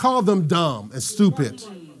 Don't call them dumb and stupid.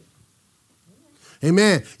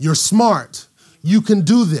 Amen. You're smart. You can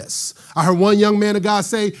do this. I heard one young man of God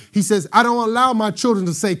say, he says, I don't allow my children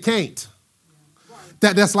to say can't.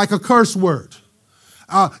 That's like a curse word.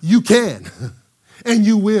 You can, and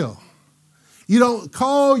you will. You don't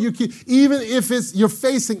call your kid, even if you're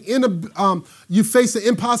facing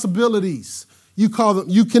impossibilities. You call them,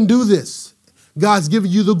 you can do this. God's given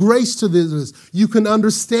you the grace to this. You can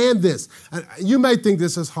understand this. And you may think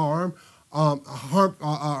this is harm,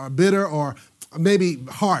 bitter, or maybe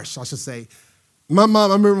harsh, I should say. My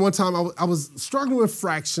mom, I remember one time I was struggling with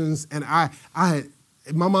fractions, and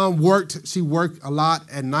my mom worked. She worked a lot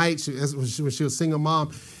at night when she was a single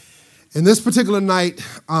mom. And this particular night,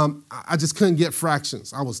 I just couldn't get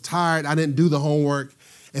fractions. I was tired. I didn't do the homework.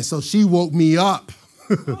 And so she woke me up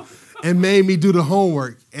and made me do the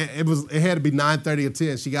homework. It had to be 9:30 or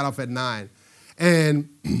 10. She got off at 9. And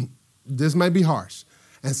this might be harsh.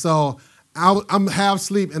 And so I'm half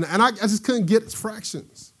asleep, and I just couldn't get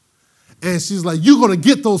fractions. And she's like, "You're going to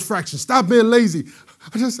get those fractions. Stop being lazy."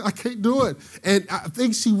 I can't do it. And I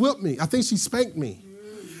think she whipped me. I think she spanked me.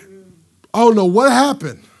 Oh, no, what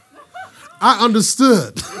happened? I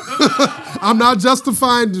understood. I'm not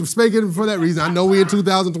justifying spanking for that reason. I know we're in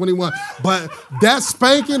 2021. But that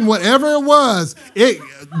spanking, whatever it was,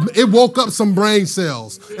 it woke up some brain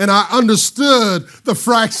cells. And I understood the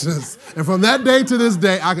fractions. And from that day to this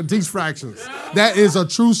day, I can teach fractions. That is a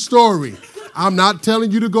true story. I'm not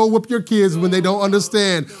telling you to go whip your kids when they don't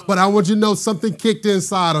understand, but I want you to know something kicked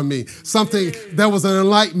inside of me, something that was an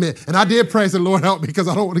enlightenment. And I did pray, and Lord, help me because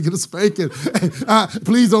I don't want to get a spanking.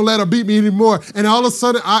 Please don't let her beat me anymore. And all of a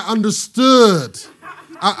sudden, I understood.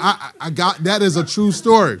 I got that is a true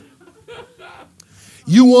story.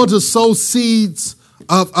 You want to sow seeds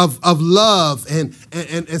of love and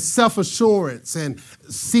self-assurance and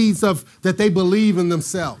seeds of that they believe in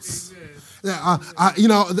themselves.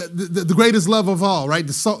 The greatest love of all, right?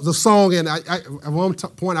 The song, and at one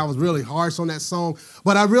point I was really harsh on that song,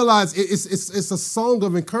 but I realized it's a song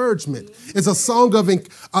of encouragement. It's a song of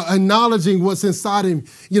acknowledging what's inside him.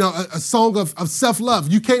 A song of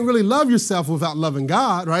self-love. You can't really love yourself without loving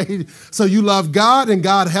God, right? So you love God, and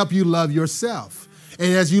God help you love yourself.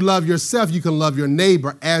 And as you love yourself, you can love your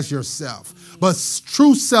neighbor as yourself. But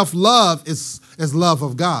true self-love is love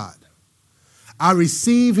of God. I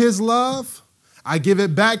receive his love, I give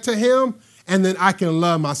it back to him, and then I can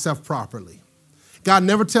love myself properly. God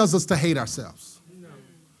never tells us to hate ourselves. No.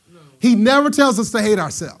 He never tells us to hate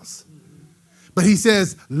ourselves. But he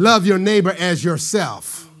says, love your neighbor as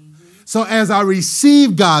yourself. So as I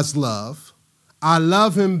receive God's love, I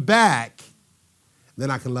love him back, then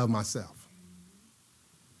I can love myself.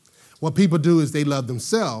 What people do is they love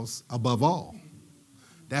themselves above all.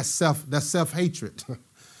 That's self-hatred.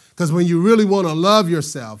 Because when you really want to love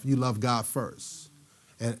yourself, you love God first.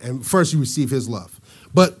 And first you receive his love.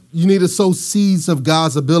 But you need to sow seeds of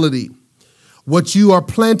God's ability. What you are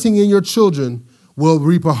planting in your children will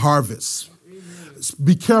reap a harvest. Amen.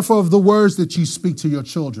 Be careful of the words that you speak to your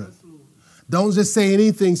children. Don't just say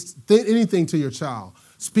anything to your child.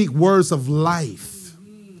 Speak words of life.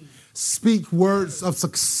 Speak words of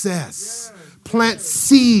success. Plant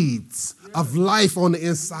seeds of life on the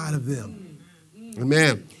inside of them.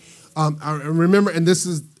 Amen. I remember,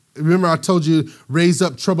 remember I told you, raise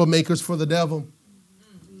up troublemakers for the devil.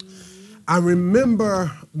 I remember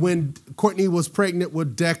when Courtney was pregnant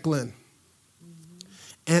with Declan,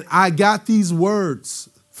 and I got these words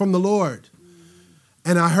from the Lord.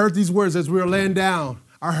 And I heard these words as we were laying down.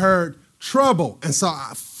 I heard trouble. And so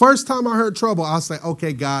first time I heard trouble, I was like,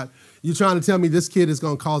 okay, God, you're trying to tell me this kid is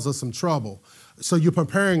going to cause us some trouble. So you're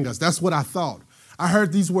preparing us. That's what I thought. I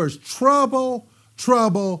heard these words, trouble,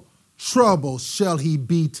 trouble, trouble shall he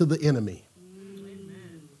be to the enemy.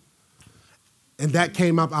 Amen. And that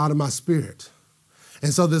came up out of my spirit.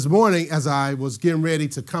 And so this morning, as I was getting ready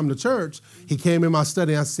to come to church, he came in my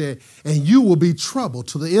study and I said, and you will be trouble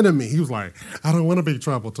to the enemy. He was like, I don't want to be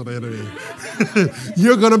trouble to the enemy.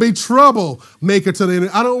 You're going to be troublemaker to the enemy.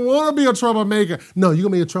 I don't want to be a troublemaker. No, you're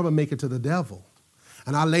going to be a troublemaker to the devil.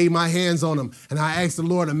 And I laid my hands on him, and I asked the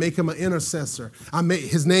Lord to make him an intercessor.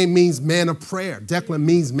 His name means man of prayer. Declan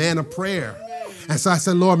means man of prayer. And so I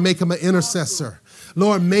said, Lord, make him an intercessor.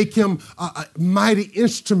 Lord, make him a mighty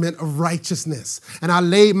instrument of righteousness. And I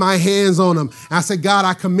laid my hands on him. And I said, God,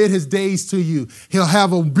 I commit his days to you. He'll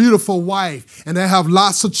have a beautiful wife, and they'll have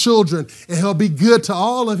lots of children, and he'll be good to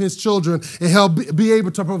all of his children, and he'll be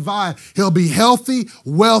able to provide. He'll be healthy,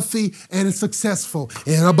 wealthy, and successful.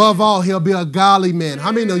 And above all, he'll be a godly man.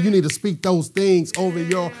 How many know you need to speak those things over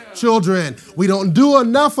your children? We don't do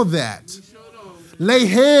enough of that. Lay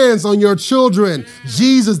hands on your children.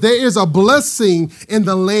 Jesus, there is a blessing in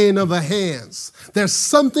the laying of the hands. there's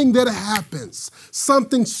something that happens.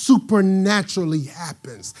 Something supernaturally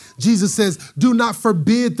happens. Jesus says, do not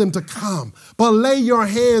forbid them to come, but lay your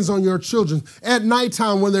hands on your children. At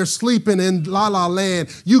nighttime when they're sleeping in La La Land,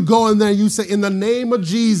 you go in there and you say, in the name of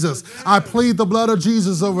Jesus, I plead the blood of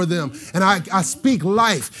Jesus over them. And I speak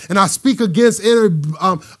life, and I speak against any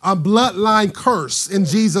bloodline curse in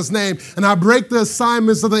Jesus' name. And I break the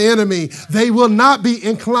assignments of the enemy. They will not be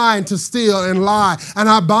inclined to steal and lie. And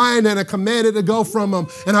I bind and I command it to go from them.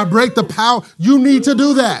 And I break the power. You need to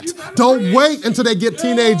do that. Don't wait until they get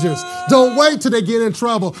teenagers. Don't wait till they get in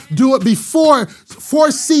trouble. Do it before.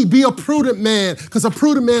 Foresee. Be a prudent man, because a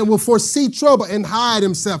prudent man will foresee trouble and hide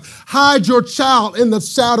himself. Hide your child in the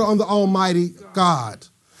shadow of the Almighty God.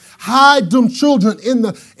 Hide them children in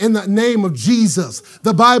the name of Jesus.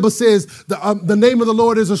 The Bible says the name of the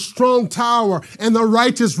Lord is a strong tower, and the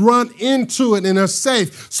righteous run into it and are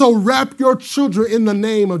safe. So wrap your children in the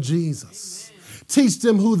name of Jesus. Amen. Teach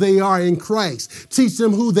them who they are in Christ. Teach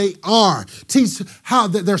them who they are. Teach how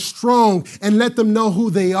that they're strong, and let them know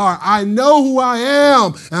who they are. I know who I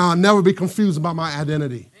am, and I'll never be confused about my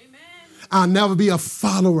identity. I'll never be a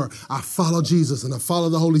follower. I follow Jesus and I follow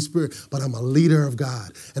the Holy Spirit, but I'm a leader of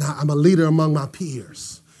God, and I'm a leader among my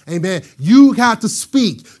peers. Amen. You have to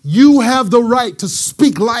speak. You have the right to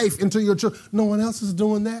speak life into your children. No one else is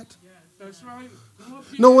doing that. Yeah, that's right.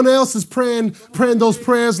 No one else is praying those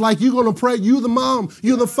prayers like you're going to pray. You the mom,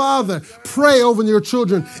 you the father. Pray over your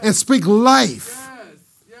children and speak life.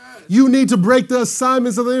 You need to break the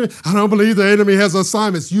assignments of the enemy. I don't believe the enemy has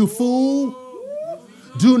assignments. You fool.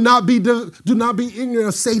 Do not be ignorant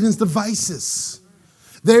of Satan's devices.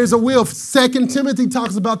 There's a will. 2 Timothy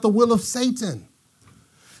talks about the will of Satan.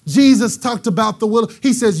 Jesus talked about the will.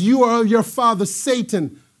 He says, you are of your father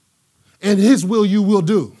Satan, and his will you will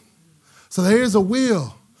do. So there is a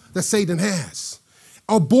will that Satan has.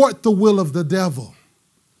 Abort the will of the devil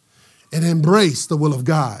and embrace the will of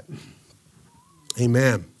God.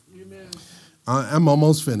 Amen. Amen. I'm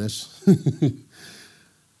almost finished.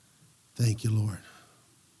 Thank you, Lord.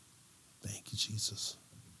 Thank you, Jesus.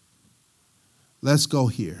 Let's go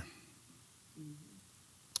here.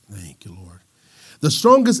 Thank you, Lord. The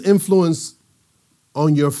strongest influence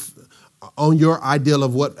on your ideal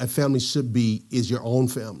of what a family should be is your own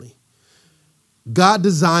family. God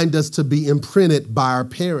designed us to be imprinted by our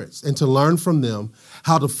parents and to learn from them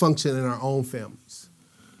how to function in our own families.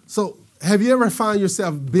 So have you ever found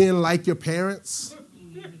yourself being like your parents?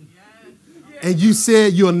 And you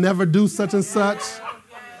said you'll never do such and such?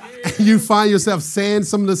 And you find yourself saying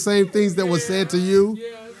some of the same things that were said to you?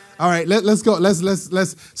 All right, let's go.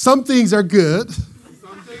 Let's. Some things are good,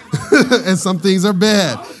 and some things are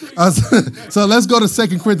bad. So let's go to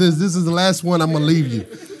 2 Corinthians. This is the last one. I'm gonna leave you.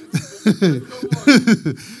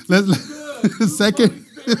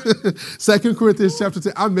 2 Corinthians chapter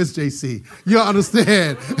 10. I miss JC. You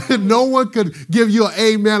understand? No one could give you an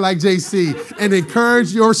amen like JC and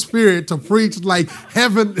encourage your spirit to preach like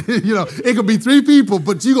heaven. You know, it could be 3 people,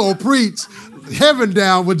 but you gonna preach heaven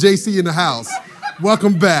down with JC in the house.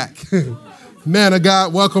 Welcome back. Man of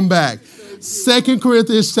God, welcome back. 2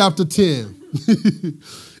 Corinthians chapter 10.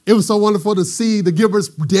 It was so wonderful to see the givers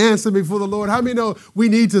dancing before the Lord. How many know we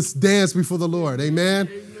need to dance before the Lord? Amen?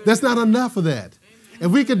 That's not enough of that. If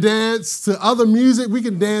we could dance to other music, we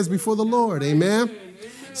can dance before the Lord. Amen?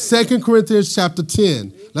 2 Corinthians chapter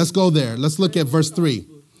 10. Let's go there. Let's look at verse 3.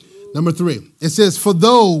 Number 3. It says, for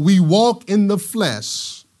though we walk in the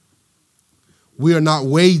flesh, we are not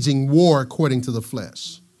waging war according to the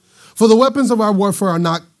flesh. For the weapons of our warfare are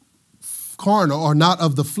not carnal, or not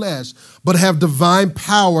of the flesh, but have divine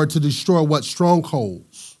power to destroy what?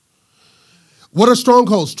 Strongholds. What are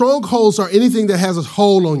strongholds? Strongholds are anything that has a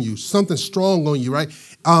hold on you, something strong on you, right?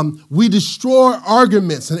 We destroy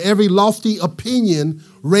arguments and every lofty opinion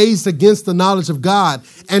raised against the knowledge of God,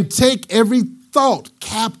 and take every thought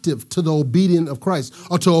captive to the obedience of Christ,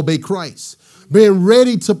 or to obey Christ, being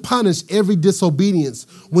ready to punish every disobedience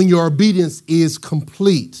when your obedience is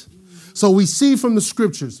complete. So we see from the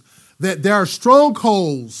scriptures that there are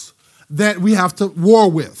strongholds that we have to war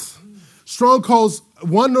with. Strongholds,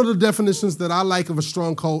 one of the definitions that I like of a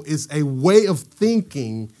stronghold is a way of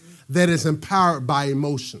thinking that is empowered by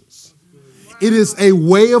emotions. It is a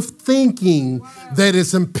way of thinking that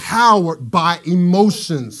is empowered by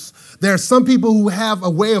emotions. There are some people who have a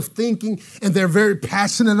way of thinking and they're very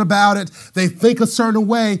passionate about it. They think a certain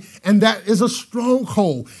way, and that is a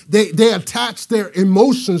stronghold. They attach their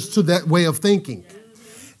emotions to that way of thinking.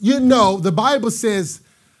 You know, the Bible says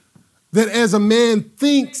that as a man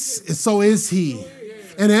thinks, so is he.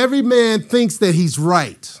 And every man thinks that he's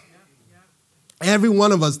right. Every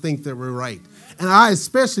one of us thinks that we're right. And I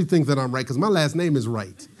especially think that I'm right because my last name is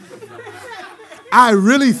Wright. I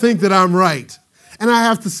really think that I'm right. And I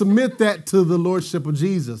have to submit that to the Lordship of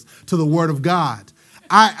Jesus, to the Word of God.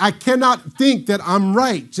 I cannot think that I'm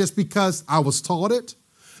right just because I was taught it,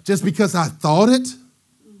 just because I thought it.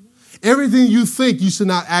 Everything you think, you should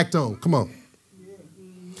not act on. Come on.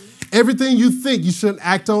 Everything you think, you shouldn't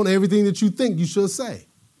act on. Everything that you think, you should say.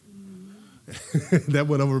 That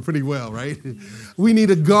went over pretty well, right? We need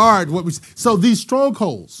to guard what we... So these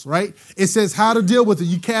strongholds, right? It says how to deal with it.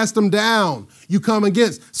 You cast them down. You come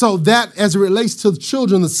against. So that, as it relates to the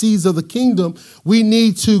children, the seeds of the kingdom, we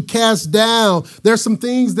need to cast down. There's some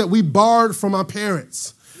things that we borrowed from our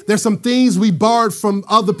parents. There's some things we borrowed from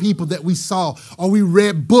other people that we saw, or we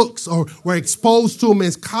read books, or were exposed to them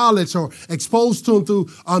in college, or exposed to them through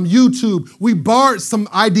YouTube. We borrowed some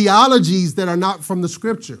ideologies that are not from the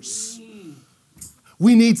scriptures.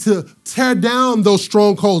 We need to tear down those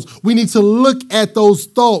strongholds. We need to look at those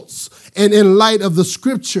thoughts and in light of the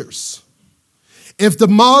scriptures. If the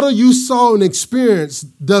model you saw and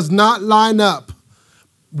experienced does not line up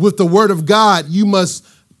with the word of God, you must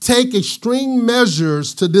take extreme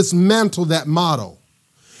measures to dismantle that model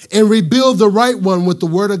and rebuild the right one with the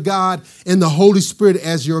word of God and the Holy Spirit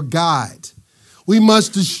as your guide. We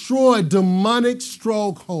must destroy demonic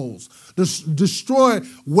strongholds, destroy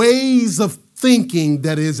ways of thinking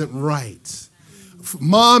that isn't right.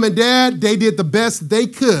 Mom and dad, they did the best they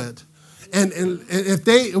could. And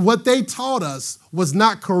if what they taught us was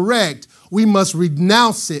not correct, we must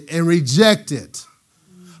renounce it and reject it.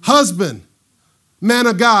 Husband, man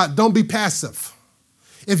of God, don't be passive.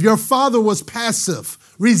 If your father was passive,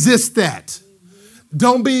 resist that.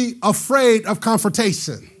 Don't be afraid of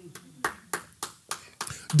confrontation.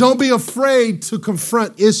 Don't be afraid to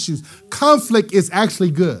confront issues. Conflict is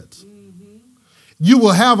actually good. You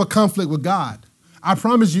will have a conflict with God. I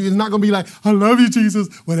promise you, it's not going to be like, I love you,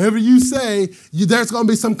 Jesus. Whatever you say, there's going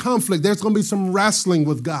to be some conflict. There's going to be some wrestling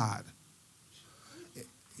with God.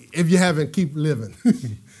 If you haven't, keep living.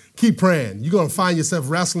 Keep praying. You're going to find yourself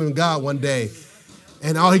wrestling with God one day.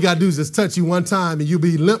 And all he got to do is just touch you one time and you'll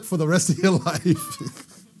be limp for the rest of your life.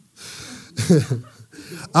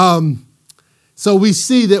 So we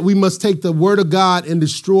see that we must take the word of God and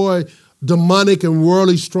destroy demonic and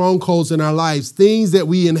worldly strongholds in our lives, things that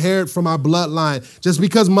we inherit from our bloodline. Just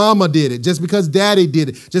because mama did it, just because daddy did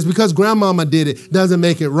it, just because grandmama did it, doesn't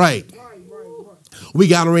make it right. We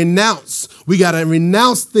got to renounce. We got to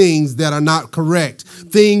renounce things that are not correct,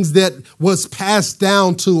 things that was passed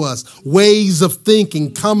down to us, ways of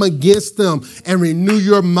thinking. Come against them and renew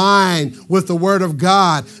your mind with the word of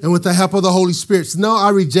God and with the help of the Holy Spirit. So, no,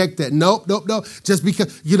 I reject that. Nope. Just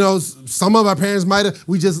because, some of our parents might have,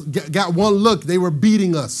 we just got one look. They were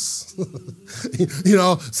beating us.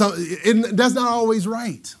 That's not always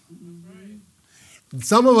right.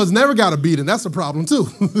 Some of us never got a beating. That's a problem too.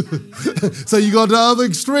 So you go to the other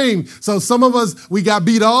extreme. So some of us, we got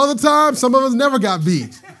beat all the time. Some of us never got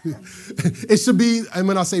beat. It should be, and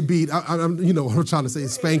when I say beat, I'm what I'm trying to say,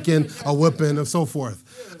 spanking, a whipping, and so forth.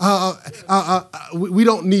 We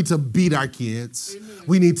don't need to beat our kids.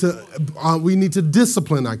 We need to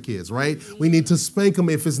discipline our kids, right? We need to spank them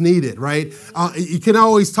if it's needed, right? You can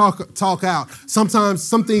always talk out. Sometimes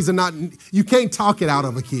some things are not, you can't talk it out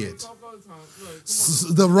of a kid.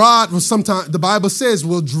 The rod will sometimes, the Bible says,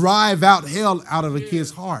 will drive out hell out of a kid's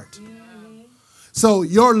heart. So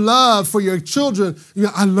your love for your children,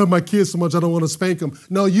 I love my kids so much I don't want to spank them.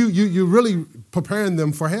 No, you're really preparing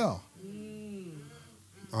them for hell.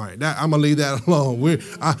 All right, I'm going to leave that alone.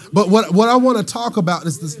 But what I want to talk about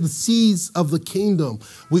is the seeds of the kingdom.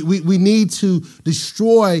 We need to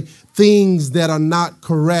destroy things that are not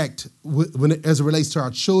correct as it relates to our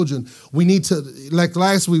children. We need to, like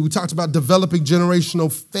last week, we talked about developing generational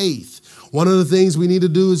faith. One of the things we need to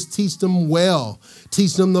do is teach them well,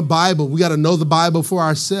 teach them the Bible. We got to know the Bible for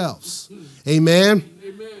ourselves. Amen?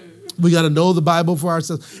 We got to know the Bible for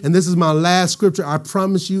ourselves. And this is my last scripture. I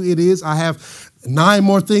promise you it is. I have 9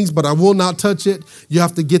 more things, but I will not touch it. You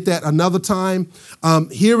have to get that another time.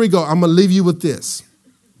 Here we go. I'm going to leave you with this.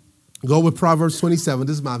 Go with Proverbs 27.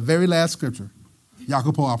 This is my very last scripture.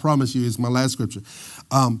 Jacopo, I promise you, is my last scripture.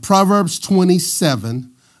 Proverbs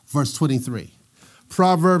 27, verse 23.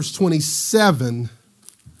 Proverbs 27,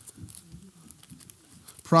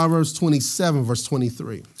 verse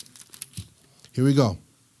 23. Here we go.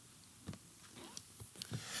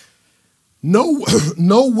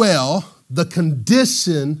 Know well the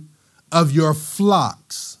condition of your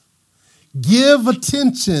flocks. Give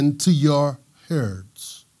attention to your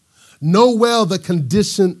herds. Know well the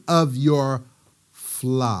condition of your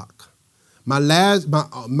flock. My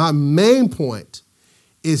main point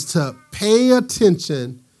is to pay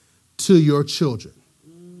attention to your children.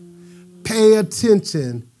 Pay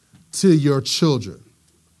attention to your children.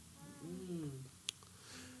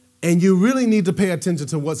 And you really need to pay attention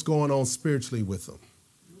to what's going on spiritually with them.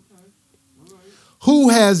 Who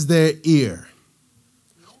has their ear?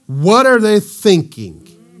 What are they thinking?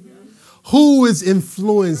 Who is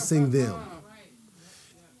influencing them?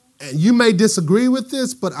 And you may disagree with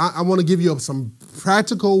this, but I want to give you some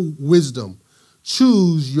practical wisdom.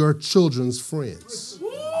 Choose your children's friends.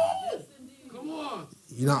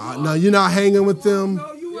 No, you're not hanging with them.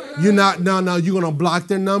 You're not, you're going to block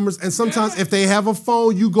their numbers. And sometimes if they have a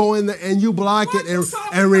phone, you go in there and you block it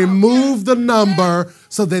and remove the number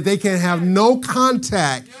so that they can have no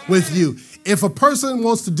contact with you. If a person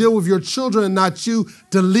wants to deal with your children and not you,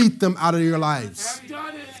 delete them out of your lives.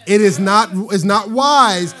 It's not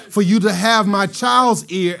wise for you to have my child's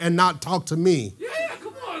ear and not talk to me.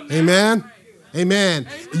 Amen. Amen.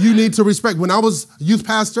 You need to respect. When I was youth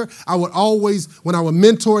pastor, when I would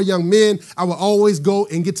mentor young men, I would always go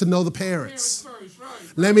and get to know the parents.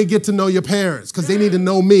 Let me get to know your parents because they need to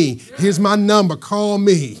know me. Here's my number. Call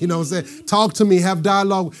me. You know what I'm saying? Talk to me. Have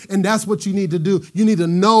dialogue. And that's what you need to do. You need to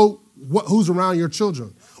know who's around your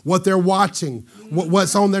children, what they're watching,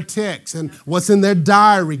 what's on their text, and what's in their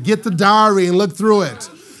diary. Get the diary and look through it.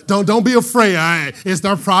 Don't be afraid. It's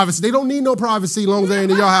their privacy. They don't need no privacy as long as they're in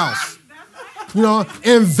your house.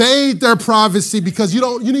 Invade their privacy because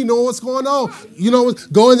you need to know what's going on.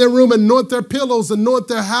 Go in their room, anoint their pillows, anoint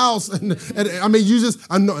their house. And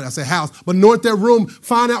I say house, but anoint their room.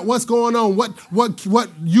 Find out what's going on. What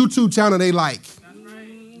YouTube channel they like.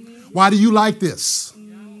 Why do you like this?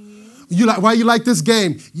 Why you like this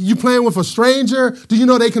game? You playing with a stranger? Do you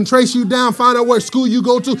know they can trace you down, find out what school you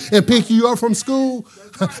go to, and pick you up from school?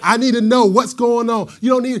 I need to know what's going on.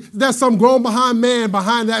 There's some grown behind man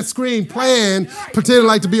behind that screen playing, pretending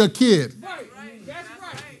like to be a kid.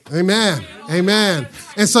 Amen. Amen.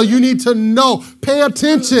 And so you need to know, pay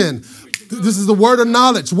attention. This is the word of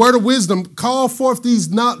knowledge, word of wisdom. Call forth these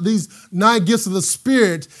 9 gifts of the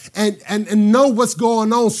Spirit and know what's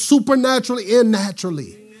going on supernaturally and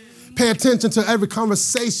naturally. Pay attention to every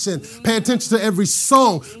conversation. Pay attention to every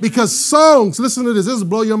song. Because songs, listen to this will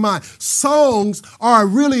blow your mind. Songs are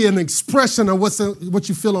really an expression of what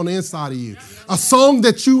you feel on the inside of you. A song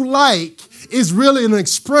that you like is really an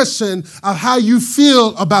expression of how you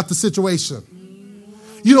feel about the situation.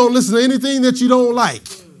 You don't listen to anything that you don't like.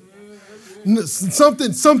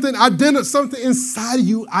 Something inside of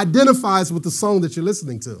you identifies with the song that you're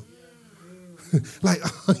listening to. Like,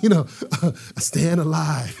 Stand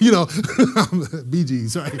Alive, Bee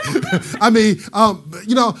Gees, right?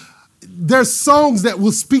 There's songs that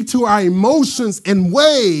will speak to our emotions in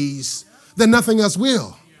ways that nothing else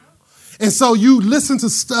will. And so you listen to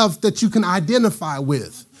stuff that you can identify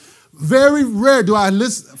with. Very rare do I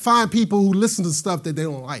find people who listen to stuff that they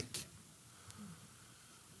don't like.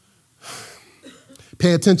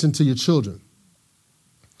 Pay attention to your children.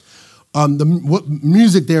 What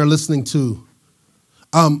music they're listening to.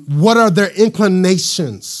 What are their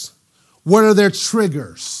inclinations? What are their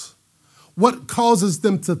triggers? What causes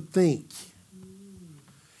them to think?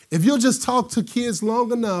 If you'll just talk to kids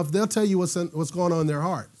long enough, they'll tell you what's going on in their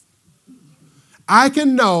heart. I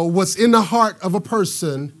can know what's in the heart of a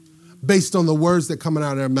person based on the words that come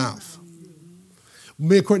out of their mouth.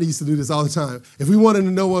 Me and Courtney used to do this all the time. If we wanted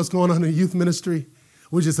to know what's going on in youth ministry,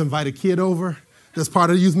 we just invite a kid over that's part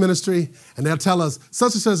of the youth ministry, and they'll tell us,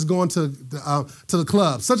 such and such is going to the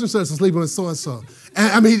club, such and such is sleeping with so-and-so.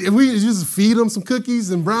 And we just feed them some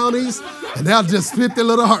cookies and brownies, and they'll just spit their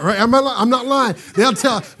little heart, right? I'm not lying. They'll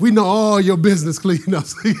tell, we know all your business, Cleveland.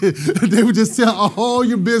 They would just tell all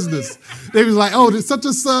your business. They was like, oh, such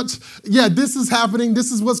and such, yeah, this is happening,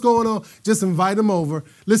 this is what's going on. Just invite them over.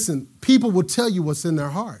 Listen, people will tell you what's in their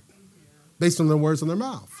heart based on the words on their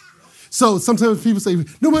mouth. So sometimes people say,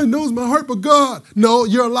 nobody knows my heart but God. No,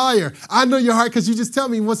 you're a liar. I know your heart because you just tell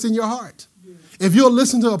me what's in your heart. Yeah. If you'll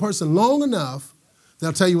listen to a person long enough,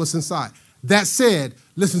 they'll tell you what's inside. That said,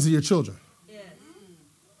 listen to your children. Yeah.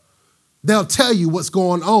 They'll tell you what's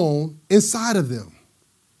going on inside of them.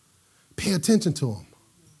 Pay attention to them.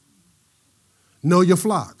 Know your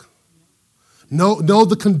flock. Know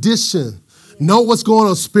the condition. Know what's going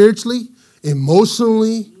on spiritually,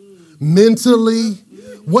 emotionally, mentally.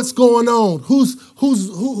 What's going on?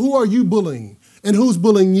 Who are you bullying? And who's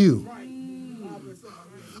bullying you?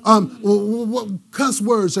 What cuss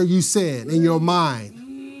words are you saying in your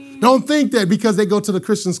mind? Don't think that because they go to the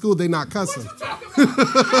Christian school, they're not cussing.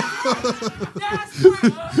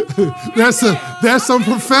 There's some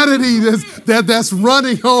profanity that's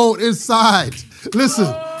running on inside. Listen,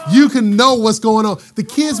 You can know what's going on. The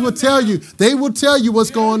kids will tell you. They will tell you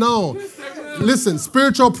what's going on. Listen,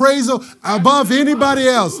 spiritual appraisal above anybody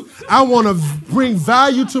else. I want to bring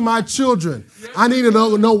value to my children. I need to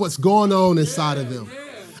know what's going on inside of them.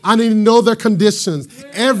 I need to know their conditions.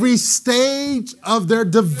 Every stage of their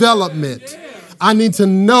development. I need to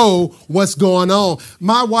know what's going on.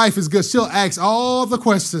 My wife is good. She'll ask all the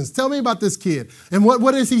questions. Tell me about this kid. And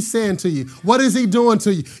what is he saying to you? What is he doing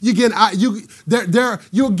to you?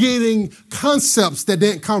 You're getting concepts that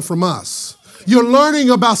didn't come from us. You're learning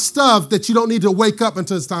about stuff that you don't need to wake up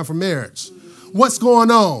until it's time for marriage. What's going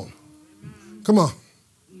on? Come on.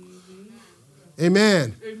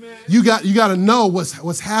 Amen. You got to know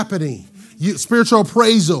what's happening. Spiritual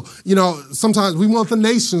appraisal. Sometimes we want the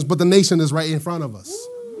nations, but the nation is right in front of us.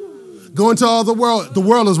 Go into all the world. The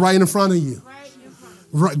world is right in front of you.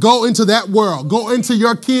 Go into that world. Go into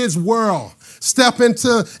your kids' world. Step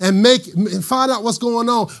into and find out what's going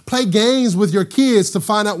on. Play games with your kids to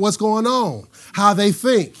find out what's going on, how they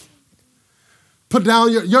think. Put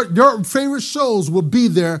down your favorite shows will be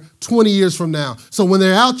there 20 years from now. So when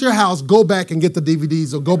they're out your house, go back and get the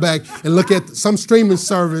DVDs or go back and look at some streaming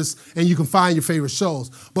service and you can find your favorite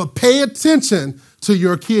shows. But pay attention to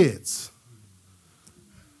your kids.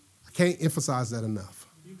 I can't emphasize that enough.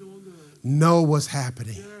 Know what's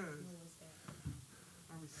happening.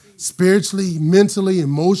 Spiritually, mentally,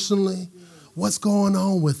 emotionally, what's going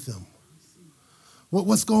on with them?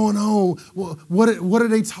 What's going on? What are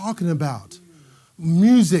they talking about?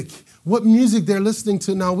 Music, what music they're listening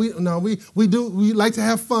to. Now we like to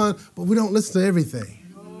have fun, but we don't listen to everything.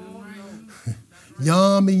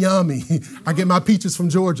 Yummy, yummy. I get my peaches from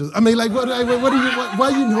Georgia. I mean, like, why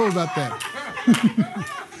do you know about that?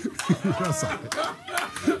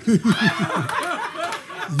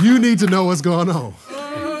 You need to know what's going on.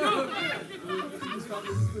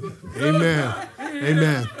 Amen.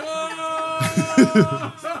 Amen.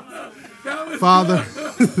 Father.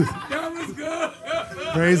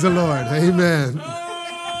 Praise the Lord. Amen.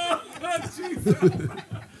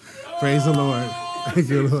 Praise the Lord. Thank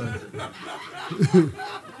you, Lord.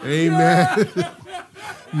 Amen.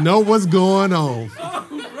 Know what's going on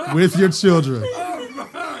with your children.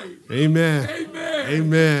 Amen.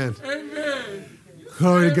 Amen.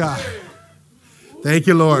 Glory to God. Thank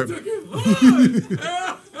you, Lord.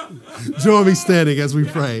 Join me standing as we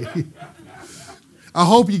pray. I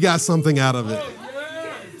hope you got something out of it.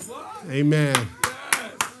 Amen.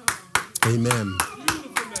 Amen.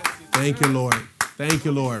 Thank you, Lord. Thank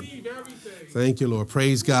you, Lord. Thank you, Lord.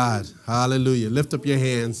 Praise God. Hallelujah. Lift up your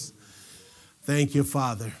hands. Thank you,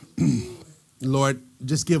 Father. Lord,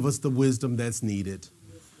 just give us the wisdom that's needed.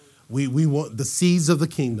 We want the seeds of the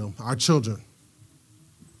kingdom, our children,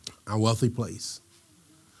 our wealthy place.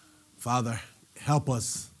 Father, help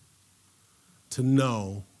us to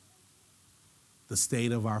know the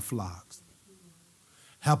state of our flocks.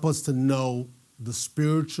 Help us to know the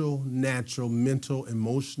spiritual, natural, mental,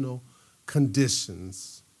 emotional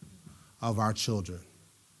conditions of our children.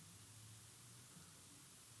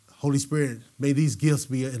 Holy Spirit, may these gifts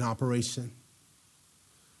be in operation.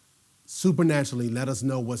 Supernaturally, let us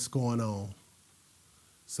know what's going on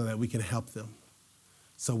so that we can help them,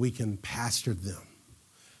 so we can pastor them,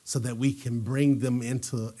 so that we can bring them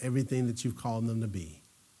into everything that you've called them to be.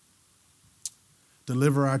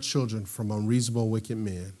 Deliver our children from unreasonable, wicked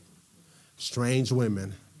men, strange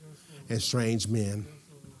women, and strange men.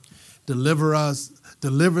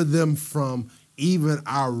 Deliver them from even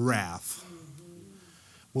our wrath.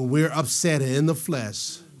 When we're upset and in the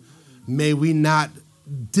flesh, may we not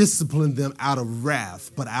discipline them out of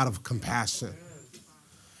wrath, but out of compassion.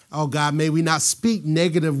 Oh God, may we not speak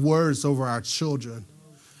negative words over our children.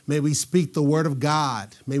 May we speak the word of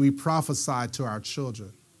God. May we prophesy to our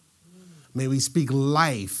children. May we speak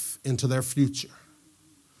life into their future.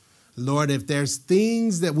 Lord, if there's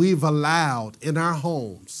things that we've allowed in our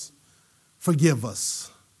homes, forgive us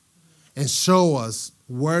and show us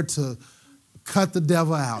where to cut the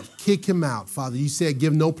devil out, kick him out. Father, you said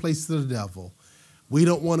give no place to the devil. We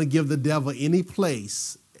don't want to give the devil any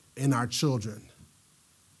place in our children.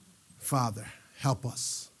 Father, help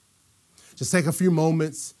us. Just take a few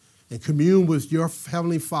moments and commune with your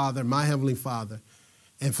Heavenly Father, my Heavenly Father.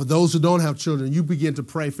 And for those who don't have children, you begin to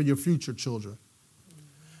pray for your future children.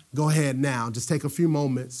 Go ahead now. Just take a few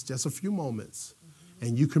moments,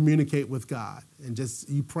 and you communicate with God. And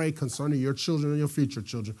you pray concerning your children and your future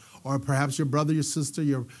children. Or perhaps your brother, your sister,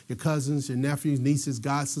 your cousins, your nephews, nieces,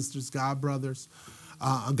 god sisters, god brothers,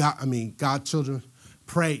 god children.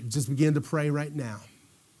 Pray. Just begin to pray right now.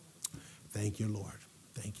 Thank you, Lord.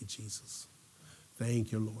 Thank you, Jesus.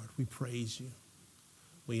 Thank you, Lord. We praise you.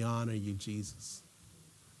 We honor you, Jesus.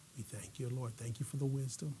 We thank you, Lord. Thank you for the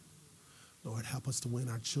wisdom. Lord, help us to win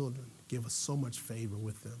our children. Give us so much favor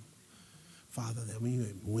with them. Father, that we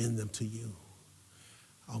may win them to you.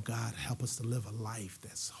 Oh, God, help us to live a life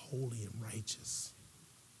that's holy and righteous.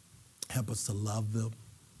 Help us to love them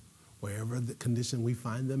wherever the condition we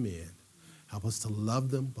find them in. Help us to love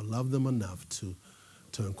them, but love them enough to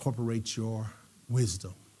incorporate your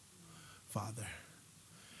wisdom, Father.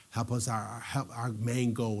 Help us. Our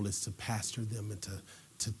main goal is to pastor them and to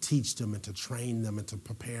teach them and to train them and to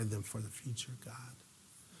prepare them for the future, God.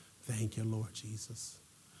 Thank you, Lord Jesus.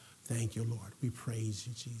 Thank you, Lord. We praise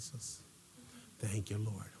you, Jesus. Thank you,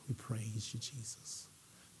 Lord. We praise you, Jesus.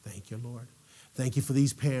 Thank you, Lord. Thank you for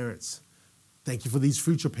these parents. Thank you for these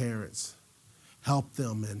future parents. Help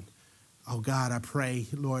them. And, oh, God, I pray,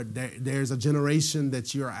 Lord, there's a generation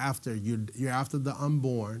that you're after. You're after the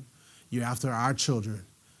unborn. You're after our children.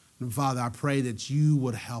 And, Father, I pray that you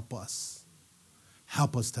would help us.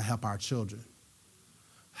 Help us to help our children.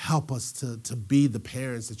 Help us to be the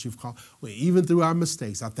parents that you've called. Well, even through our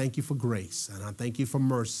mistakes, I thank you for grace and I thank you for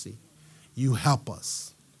mercy. You help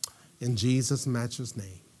us. In Jesus' matchless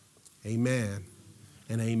name, amen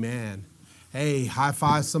and amen. Hey, high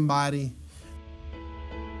five somebody.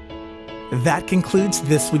 That concludes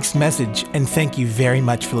this week's message, and thank you very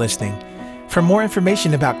much for listening. For more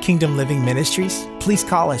information about Kingdom Living Ministries, please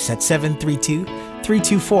call us at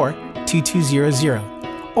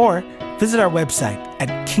 732-324-2200 or visit our website at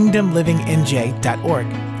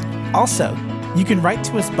kingdomlivingnj.org. Also, you can write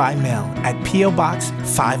to us by mail at P.O. Box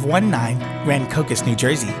 519, Rancocas, New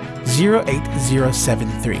Jersey,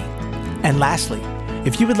 08073. And lastly,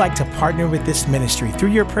 if you would like to partner with this ministry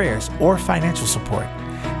through your prayers or financial support,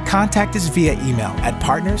 contact us via email at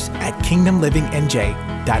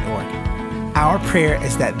partners@kingdomlivingnj.org. Our prayer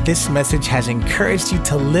is that this message has encouraged you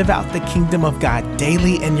to live out the kingdom of God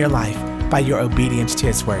daily in your life by your obedience to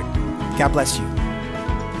His word. God bless you.